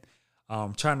running,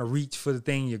 trying to reach for the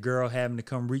thing. Your girl having to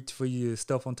come reach for your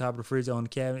stuff on top of the fridge on the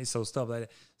cabinet. So stuff like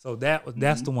that. So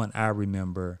that's the one I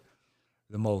remember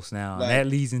the most now. And that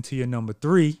leads into your number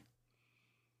 3.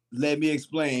 Let me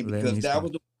explain because that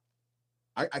was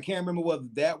I can't remember whether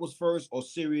that was first or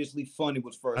Seriously Funny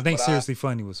was first. I think Seriously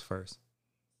Funny was first.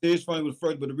 Seriously Funny was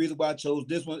first, but the reason why I chose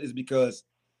this one is because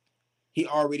he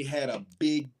already had a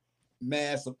big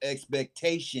mass of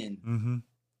expectation.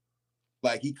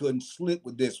 Like he couldn't slip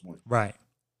with this one. Right.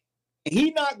 And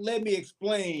he not let me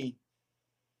explain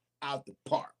out the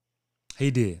park. He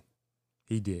did.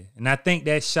 And I think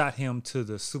that shot him to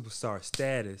the superstar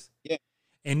status. Yeah.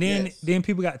 And then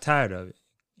people got tired of it.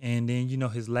 And then,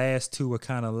 his last 2 were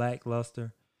kind of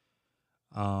lackluster.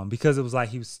 Because it was like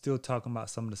he was still talking about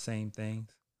some of the same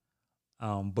things.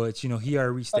 But he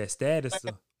already reached that status.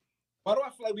 So. Why do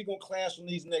I feel like we're gonna clash on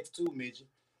these next 2, Mitchell?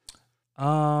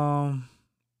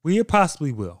 We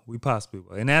possibly will.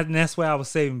 And that's why I was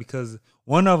saving because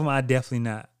one of them I definitely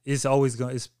not. It's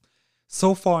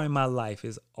so far in my life,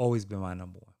 it's always been my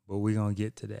number 1. But we're gonna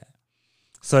get to that.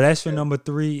 So that's your number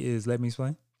 3 is, let me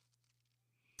explain.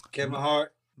 Kevin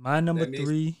Hart. My number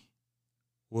 3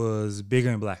 was Bigger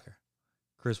and Blacker,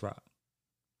 Chris Rock.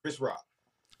 Chris Rock.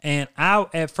 And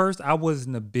at first I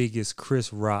wasn't the biggest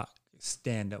Chris Rock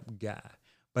stand-up guy,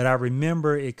 but I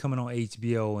remember it coming on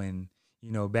HBO, and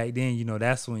back then,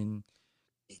 that's when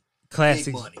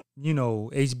classics,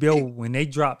 HBO, when they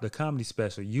dropped the comedy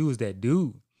special, used that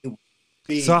dude.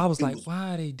 So I was like,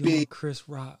 why are they doing Chris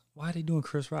Rock? Why are they doing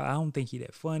Chris Rock? I don't think he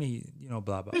that funny, blah,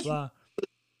 blah, blah.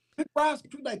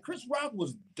 Chris Rock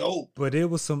was dope. But it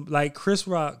was some, Chris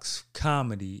Rock's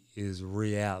comedy is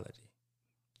reality,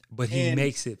 but he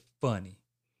makes it funny.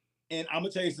 And I'm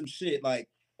going to tell you some shit,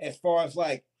 as far as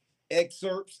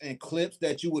excerpts and clips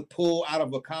that you would pull out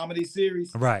of a comedy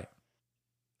series. Right.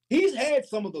 He's had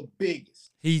some of the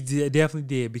biggest. He definitely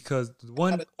did, because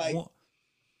one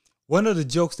of the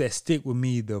jokes that stick with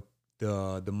me the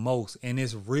most, and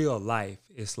it's real life,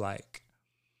 it's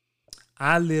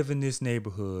I live in this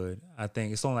neighborhood. I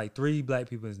think it's only 3 black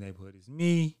people in this neighborhood. It's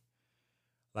me,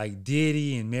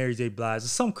 Diddy and Mary J. Blige.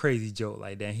 It's some crazy joke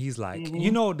like that. He's like,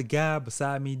 you know what the guy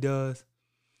beside me does?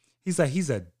 He's like, he's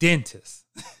a dentist.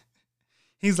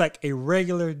 He's like a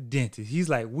regular dentist. He's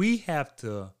like, we have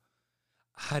to,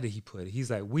 how did he put it?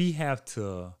 He's like, we have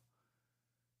to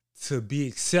be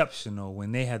exceptional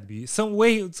when they have to be, some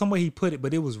way he put it,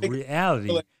 but it was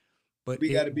reality. But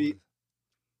we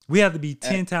have to be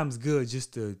 10 times good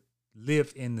just to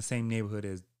live in the same neighborhood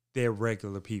as their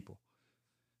regular people.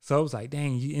 So it was like,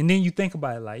 dang. And then you think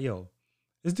about it yo,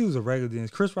 this dude's a regular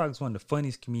dentist. Chris Rock is one of the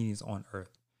funniest comedians on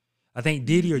earth. I think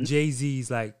Diddy or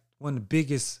Jay-Z's one of the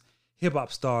biggest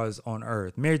hip-hop stars on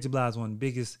earth. Mary J. Blige is one of the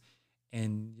biggest.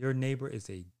 And your neighbor is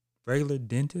a regular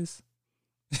dentist?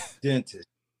 Dentist.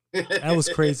 That was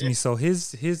crazy to me. So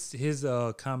his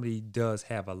comedy does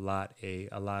have a lot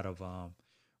of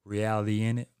reality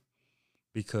in it,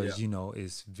 because it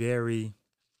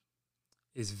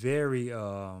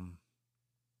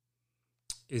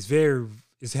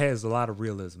has a lot of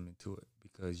realism into it,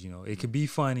 because it could be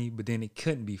funny, but then it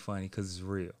couldn't be funny because it's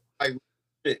real.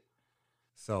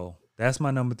 So that's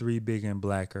my number 3, Bigger and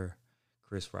Blacker,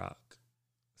 Chris Rock.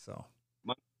 So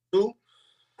my 2.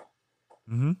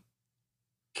 Mm-hmm.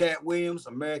 Cat Williams,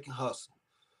 American Hustle.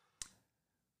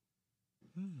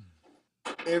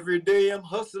 Every day I'm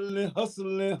hustling.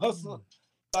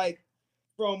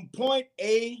 From point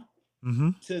A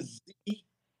to Z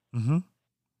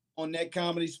on that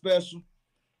comedy special.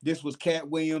 This was Cat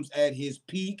Williams at his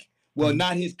peak. Well,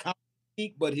 not his comedy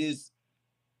peak, but his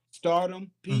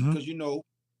stardom peak, because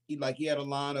he had a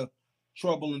line of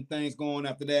trouble and things going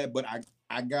after that. But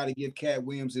I gotta give Cat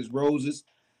Williams his roses.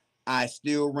 I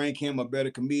still rank him a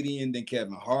better comedian than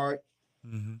Kevin Hart.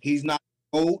 He's not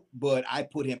old, but I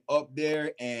put him up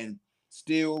there, and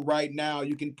still right now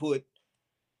you can put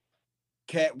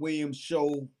Cat Williams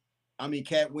special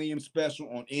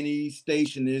on any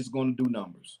station that is going to do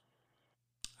numbers.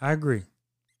 I agree.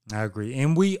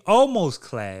 And we almost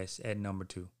clashed at number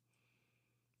 2,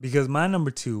 because my number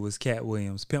 2 was Cat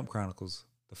Williams, Pimp Chronicles,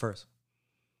 the first.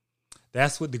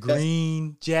 That's with the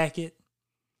green jacket.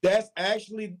 That's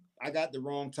actually, I got the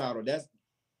wrong title. That's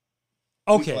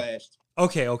okay.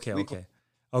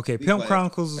 Pimp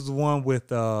Chronicles is the one with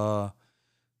the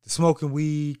smoking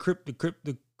weed,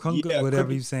 the Kunga,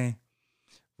 whatever you're saying.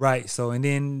 Right. So, and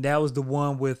then that was the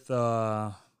one with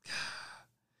oh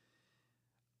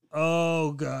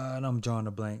God, I'm drawing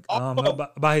a blank.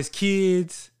 About his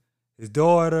kids, his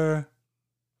daughter,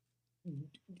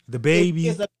 the baby.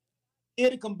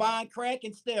 It's a combined crack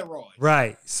and steroids.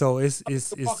 Right. So it's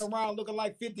walking around looking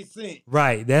like 50 Cent.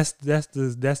 Right. That's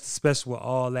the special with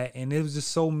all that, and it was just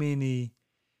so many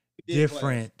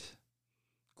different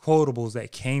quotables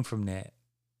that came from that.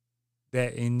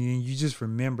 And you just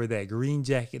remember that green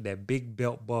jacket, that big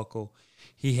belt buckle.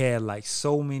 He had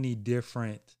so many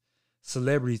different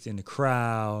celebrities in the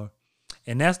crowd,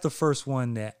 and that's the first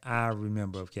one that I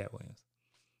remember of Cat Williams.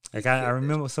 I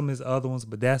remember some of his other ones,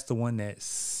 but that's the one that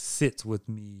sits with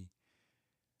me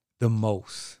the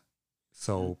most.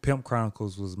 So Pimp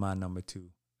Chronicles was my number 2.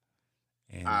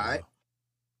 And, all right.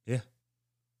 Yeah.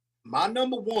 My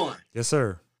number 1. Yes,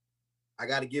 sir. I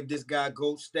got to give this guy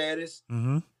GOAT status.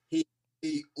 Mm-hmm.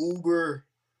 He uber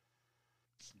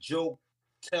joke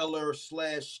teller /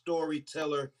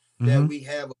 storyteller that we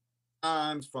have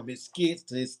times, from his skits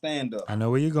to his stand-up. I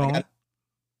know where you're going.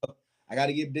 I got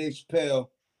to give Dave Chappelle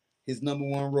his number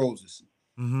 1 roses.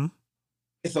 Mm-hmm.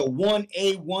 It's a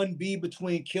 1A, 1B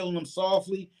between Killing Them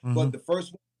Softly, but the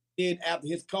first one he did after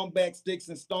his comeback, Sticks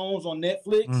and Stones, on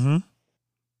Netflix.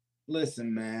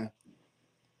 Listen, man.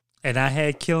 And I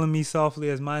had Killing Me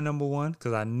Softly as my number 1,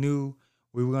 because I knew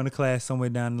We were going to clash somewhere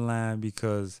down the line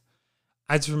because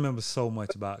I just remember so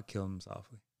much about Killing Him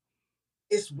Softly.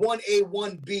 It's 1A,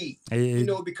 1B. You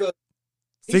know, because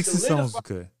Sticks and Stones was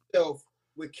good.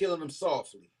 With Killing Him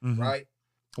Softly, right?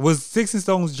 Was Sticks and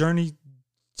Stones' journey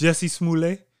Jussie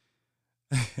Smollett?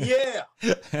 Yeah.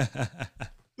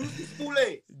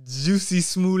 Juicy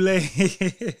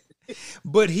Smollett.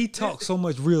 But he talked so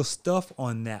much real stuff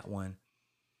on that one.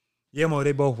 Yeah, Mo,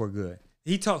 they both were good.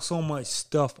 He talked so much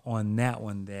stuff on that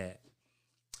one that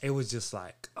it was just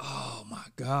like, oh my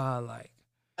God, like.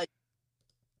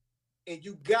 And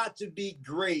you got to be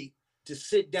great to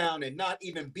sit down and not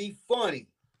even be funny,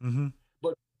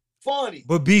 but funny.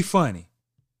 But be funny.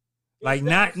 Like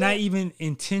not even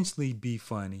intentionally be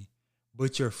funny,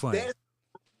 but you're funny.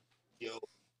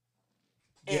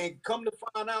 And come to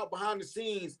find out behind the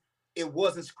scenes, it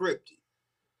wasn't scripted.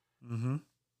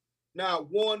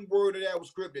 Not one word of that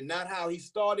was scripted. Not how he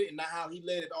started and not how he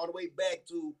led it all the way back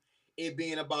to it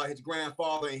being about his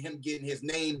grandfather and him getting his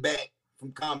name back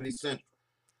from Comedy Central.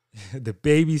 The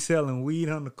baby selling weed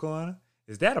on the corner.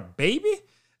 Is that a baby?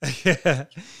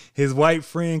 His white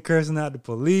friend cursing out the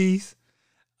police.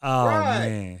 Oh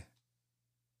man.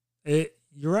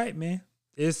 You're right, man.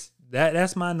 It's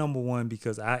that's my number one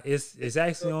because it's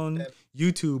actually on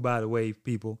YouTube, by the way,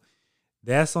 people.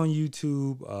 That's on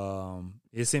YouTube.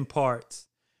 It's in parts.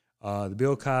 The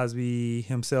Bill Cosby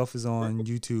himself is on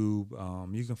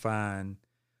YouTube. You can find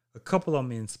a couple of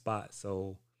them in spots,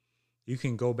 so you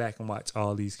can go back and watch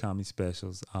all these comedy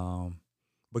specials.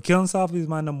 But Killing Softly is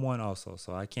my number one also,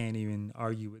 so I can't even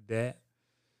argue with that.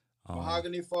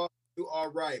 Mahogany Fall, you are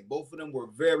right. Both of them were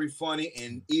very funny,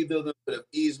 and either of them could have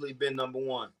easily been number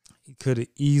one. It could have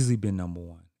easily been number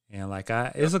one. And like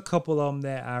there's a couple of them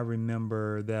that I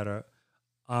remember that are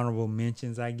honorable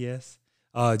mentions, I guess.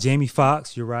 Jamie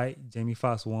Foxx, you're right. Jamie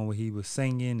Foxx, one where he was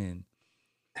singing, and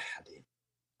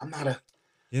I'm not a.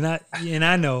 You're not, and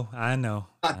I know.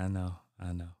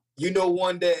 You know,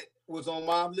 one that was on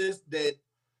my list that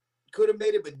could have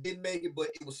made it but didn't make it, but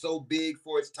it was so big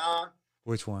for its time.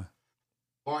 Which one?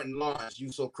 Martin Lawrence,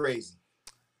 You So Crazy.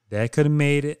 That could have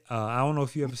made it. I don't know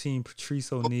if you ever seen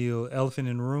Patrice O'Neal, Elephant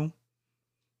in the Room.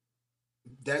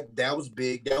 That was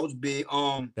big. That was big.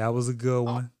 That was a good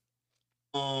one.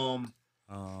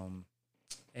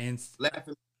 And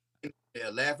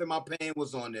Laughing My Pain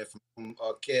was on there from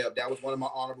Kev. That was one of my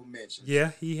honorable mentions.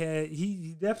 Yeah,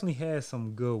 he definitely had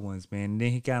some good ones, man. And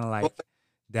then he kind of like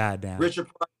died down. Richard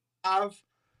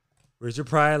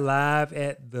Pryor live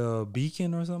at the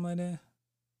Beacon or something like that.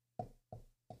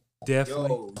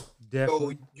 Definitely.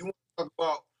 Yo, you want to talk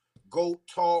about GOAT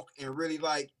talk and really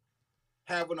like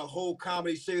having a whole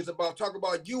comedy series talk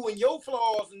about you and your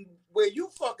flaws and where you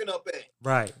fucking up at.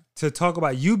 Right. To talk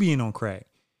about you being on crack.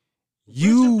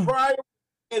 You Pryor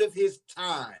ahead of his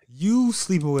time. You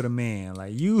sleeping with a man.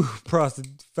 Like you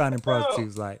finding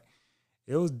prostitutes. Like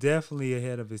it was definitely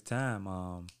ahead of his time.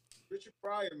 Richard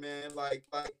Pryor, man, like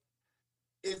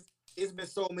it's been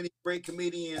so many great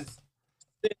comedians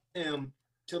sent him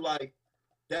to like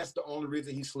that's the only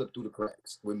reason he slipped through the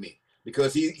cracks with me.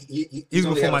 Because he's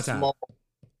before my time.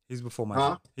 He's before my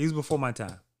time. He's before my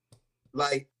time.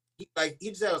 Like he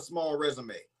just had a small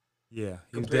resume. Yeah,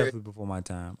 he was definitely before my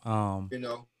time. You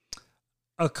know,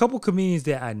 a couple comedians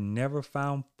that I never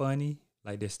found funny,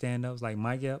 like their stand-ups, like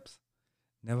Mike Epps.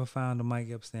 Never found a Mike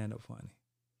Epps stand-up funny.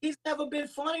 He's never been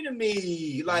funny to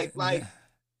me. Like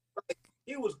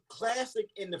he was classic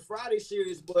in the Friday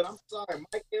series, but I'm sorry,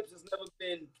 Mike Epps has never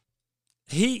been.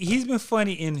 He's been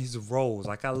funny in his roles.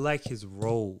 Like I like his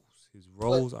roles. His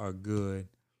roles are good.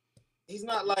 He's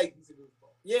not like,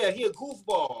 yeah, he a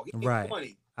goofball. He right.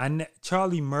 Funny.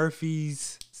 Charlie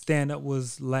Murphy's stand-up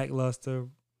was lackluster.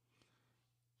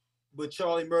 But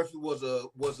Charlie Murphy was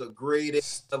a grade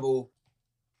level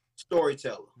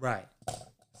storyteller. Right.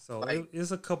 So like,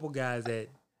 there's a couple guys that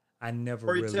I never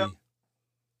really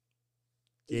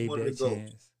gave that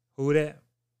chance. Who that?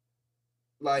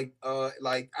 Like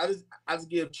I just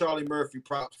give Charlie Murphy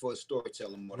props for his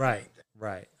storytelling more than anything.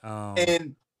 Right.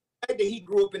 And the fact that he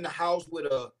grew up in the house with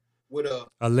a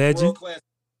legend.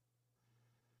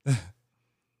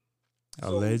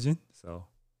 Legend. So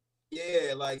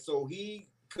yeah, like so he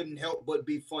couldn't help but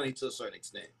be funny to a certain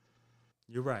extent.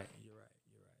 You're right.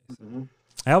 So,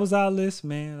 that was our list,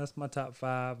 man. That's my top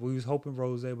 5. We was hoping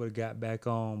Rose would have got back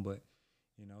on, but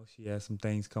you know, she had some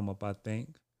things come up, I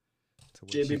think.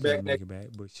 She'll be back next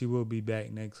week. But she will be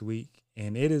back next week.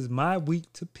 And it is my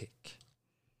week to pick.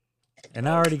 And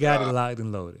I already got it locked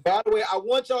and loaded. By the way, I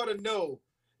want y'all to know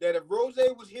that if Rose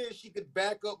was here, she could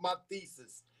back up my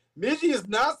thesis. Midge Murder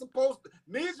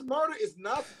is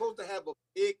not supposed to have a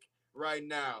pick right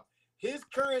now. his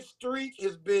current streak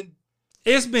has been.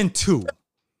 It's been two.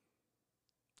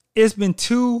 It's been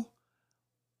two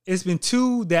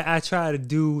that I tried to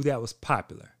do that was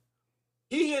popular.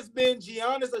 He has been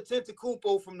Giannis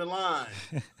Antetokounmpo from the line.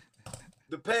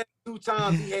 The past 2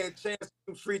 times he had a chance to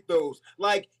do free throws.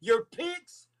 Like, your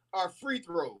picks are free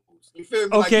throws. You feel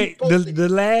me? Okay, like the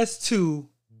last 2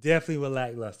 definitely were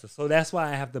lackluster. So that's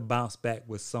why I have to bounce back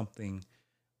with something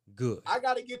good. I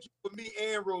got to get you for me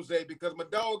and Rose because my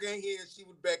dog ain't here and she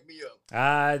would back me up.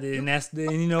 And that's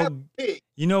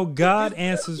God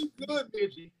answers. Good,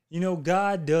 Midgie.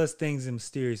 God does things in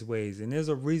mysterious ways, and there's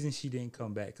a reason she didn't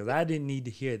come back because I didn't need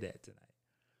to hear that tonight.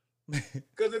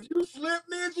 Because if you slip,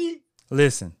 Midgie.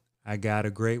 Listen, I got a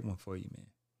great one for you, man.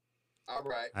 All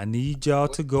right. I need y'all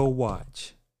to go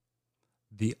watch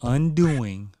The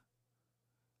Undoing.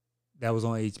 That was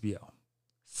on HBO.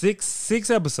 6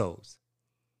 episodes.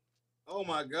 Oh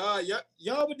my God,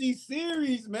 y'all with these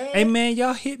series, man. Hey man,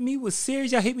 y'all hit me with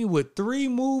series. Y'all hit me with 3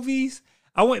 movies.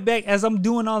 I went back as I'm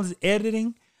doing all this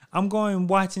editing. I'm going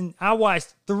watching. I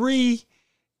watched 3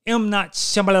 M. Night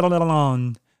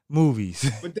Shyamalan movies.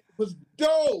 But that was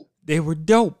dope. They were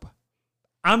dope.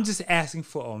 I'm just asking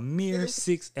for a mere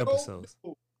 6 episodes.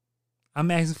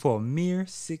 I'm asking for a mere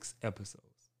 6 episodes.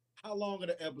 How long are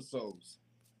the episodes?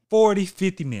 40,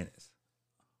 50 minutes.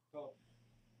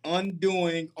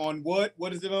 Undoing on what?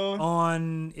 What is it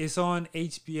on? It's on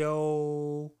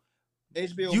HBO.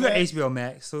 HBO. You Max? got HBO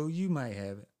Max, so you might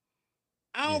have it.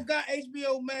 I don't got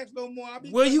HBO Max no more.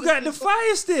 Well, you got the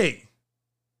Fire Stick.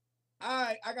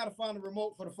 I gotta find the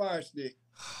remote for the Fire Stick.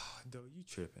 Dude, you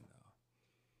tripping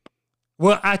though.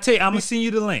 Well, I tell you, I'm gonna send you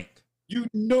the link. You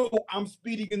know I'm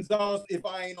Speedy Gonzalez if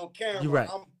I ain't on camera. You're right.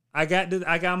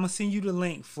 I'm gonna send you the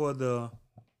link for the.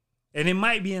 And it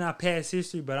might be in our past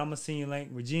history, but I'm going to send you a link.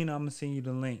 Regina, I'm going to send you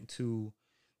the link to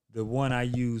the one I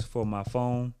use for my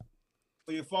phone.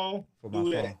 For your phone? For my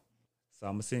phone. So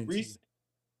I'm going to send it to you.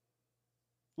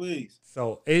 Please.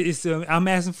 So I'm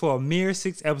asking for a mere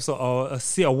 6 episode or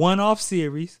a one-off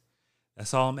series.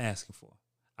 That's all I'm asking for.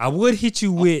 I would hit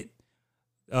you with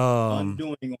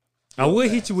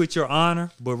hit you with Your Honor,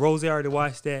 but Rosie already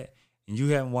watched that, and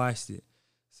you haven't watched it.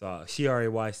 So she already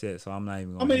watched that, so I'm not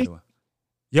even going to do it.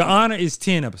 Your Honor is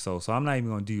 10 episodes, so I'm not even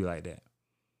going to do you like that.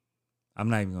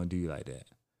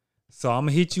 So I'm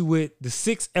going to hit you with the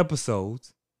 6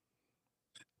 episodes.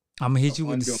 I'm going to hit you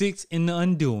with the 6 in The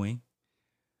Undoing.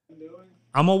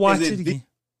 I'm going to watch it again.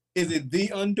 Is it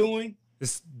The Undoing?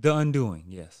 It's The Undoing,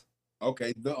 yes.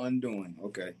 Okay, The Undoing.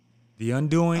 Okay. The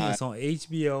Undoing is on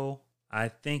HBO. I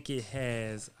think it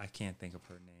has, I can't think of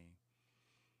her name.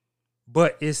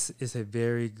 But it's a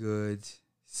very good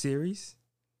series.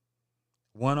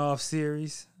 One-off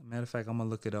series. Matter of fact, I'm going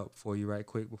to look it up for you right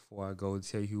quick before I go to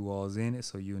tell you who all's in it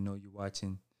so you'll know you're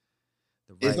watching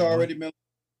the right It's already one. been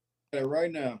looking at it right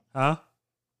now. Huh?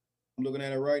 I'm looking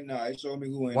at it right now. It showed me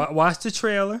who in it. Watch the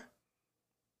trailer.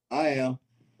 I am.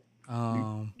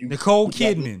 Nicole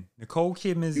Kidman. Nicole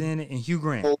Kidman's in it and Hugh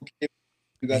Grant.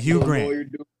 You got Hugh Grant. Lawyer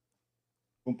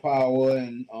from Power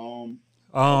and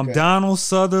okay. Donald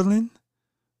Sutherland,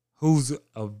 who's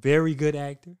a very good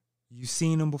actor. You've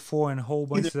seen him before in a whole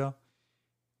bunch of stuff.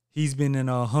 He's been in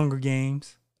Hunger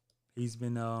Games. He's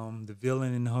been the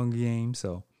villain in the Hunger Games.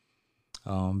 So,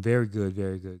 very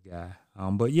good guy.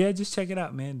 But yeah, just check it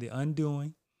out, man. The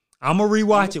Undoing. I'm gonna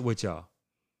rewatch it with y'all.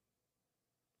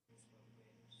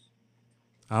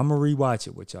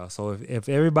 So if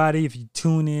everybody, if you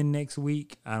tune in next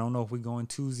week, I don't know if we're going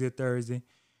Tuesday or Thursday,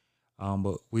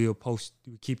 but we'll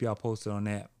keep y'all posted on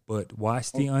that. But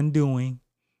watch The Undoing.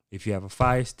 If you have a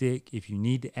Fire Stick, if you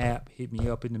need the app, hit me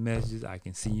up in the messages. I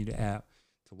can send you the app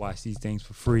to watch these things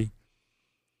for free.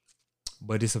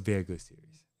 But it's a very good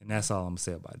series. And that's all I'm going to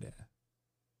say about that.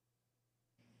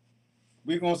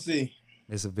 We're going to see.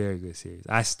 It's a very good series.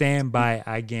 I stand by it.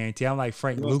 I guarantee. I'm like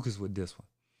Frank Lucas with this one.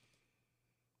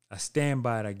 I stand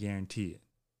by it. I guarantee it.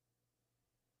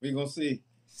 We're going to see.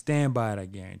 Stand by it. I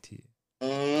guarantee it.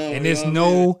 And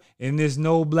there's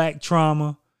no black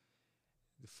trauma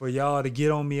for y'all to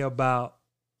get on me about.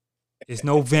 It's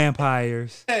no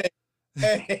vampires. Hey,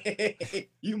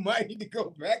 you might need to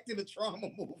go back to the trauma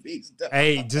movies. Dog.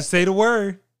 Hey, just say the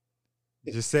word.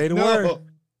 Just say the word.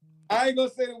 I ain't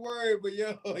gonna say the word, but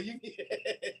yo, you.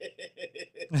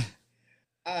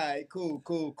 All right,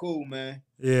 cool, man.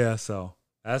 Yeah, so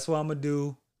that's what I'm gonna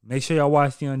do. Make sure y'all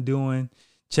watch The Undoing.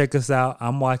 Check us out.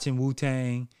 I'm watching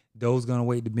Wu-Tang. Doe's gonna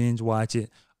wait to binge watch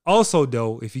it. Also,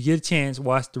 though, if you get a chance,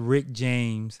 watch the Rick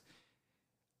James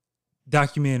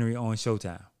documentary on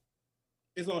Showtime.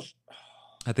 It's on.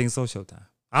 I think it's on Showtime.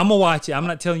 I'm gonna watch it. I'm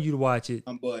not telling you to watch it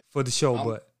for the show,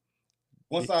 but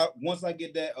Once I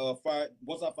get that fire,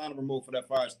 once I find a remote for that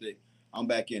Fire Stick, I'm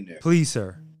back in there. Please,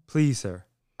 sir. Please, sir.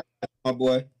 My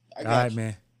boy. All right,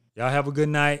 man. Y'all have a good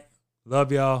night.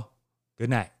 Love y'all. Good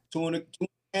night.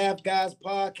 2.5 Guys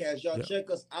podcast. Y'all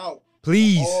check us out.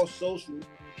 Please. On all social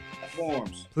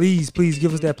platforms. Please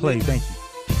give us that play. Thank you.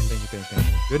 Thank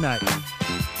you. Good night.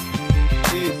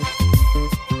 Peace.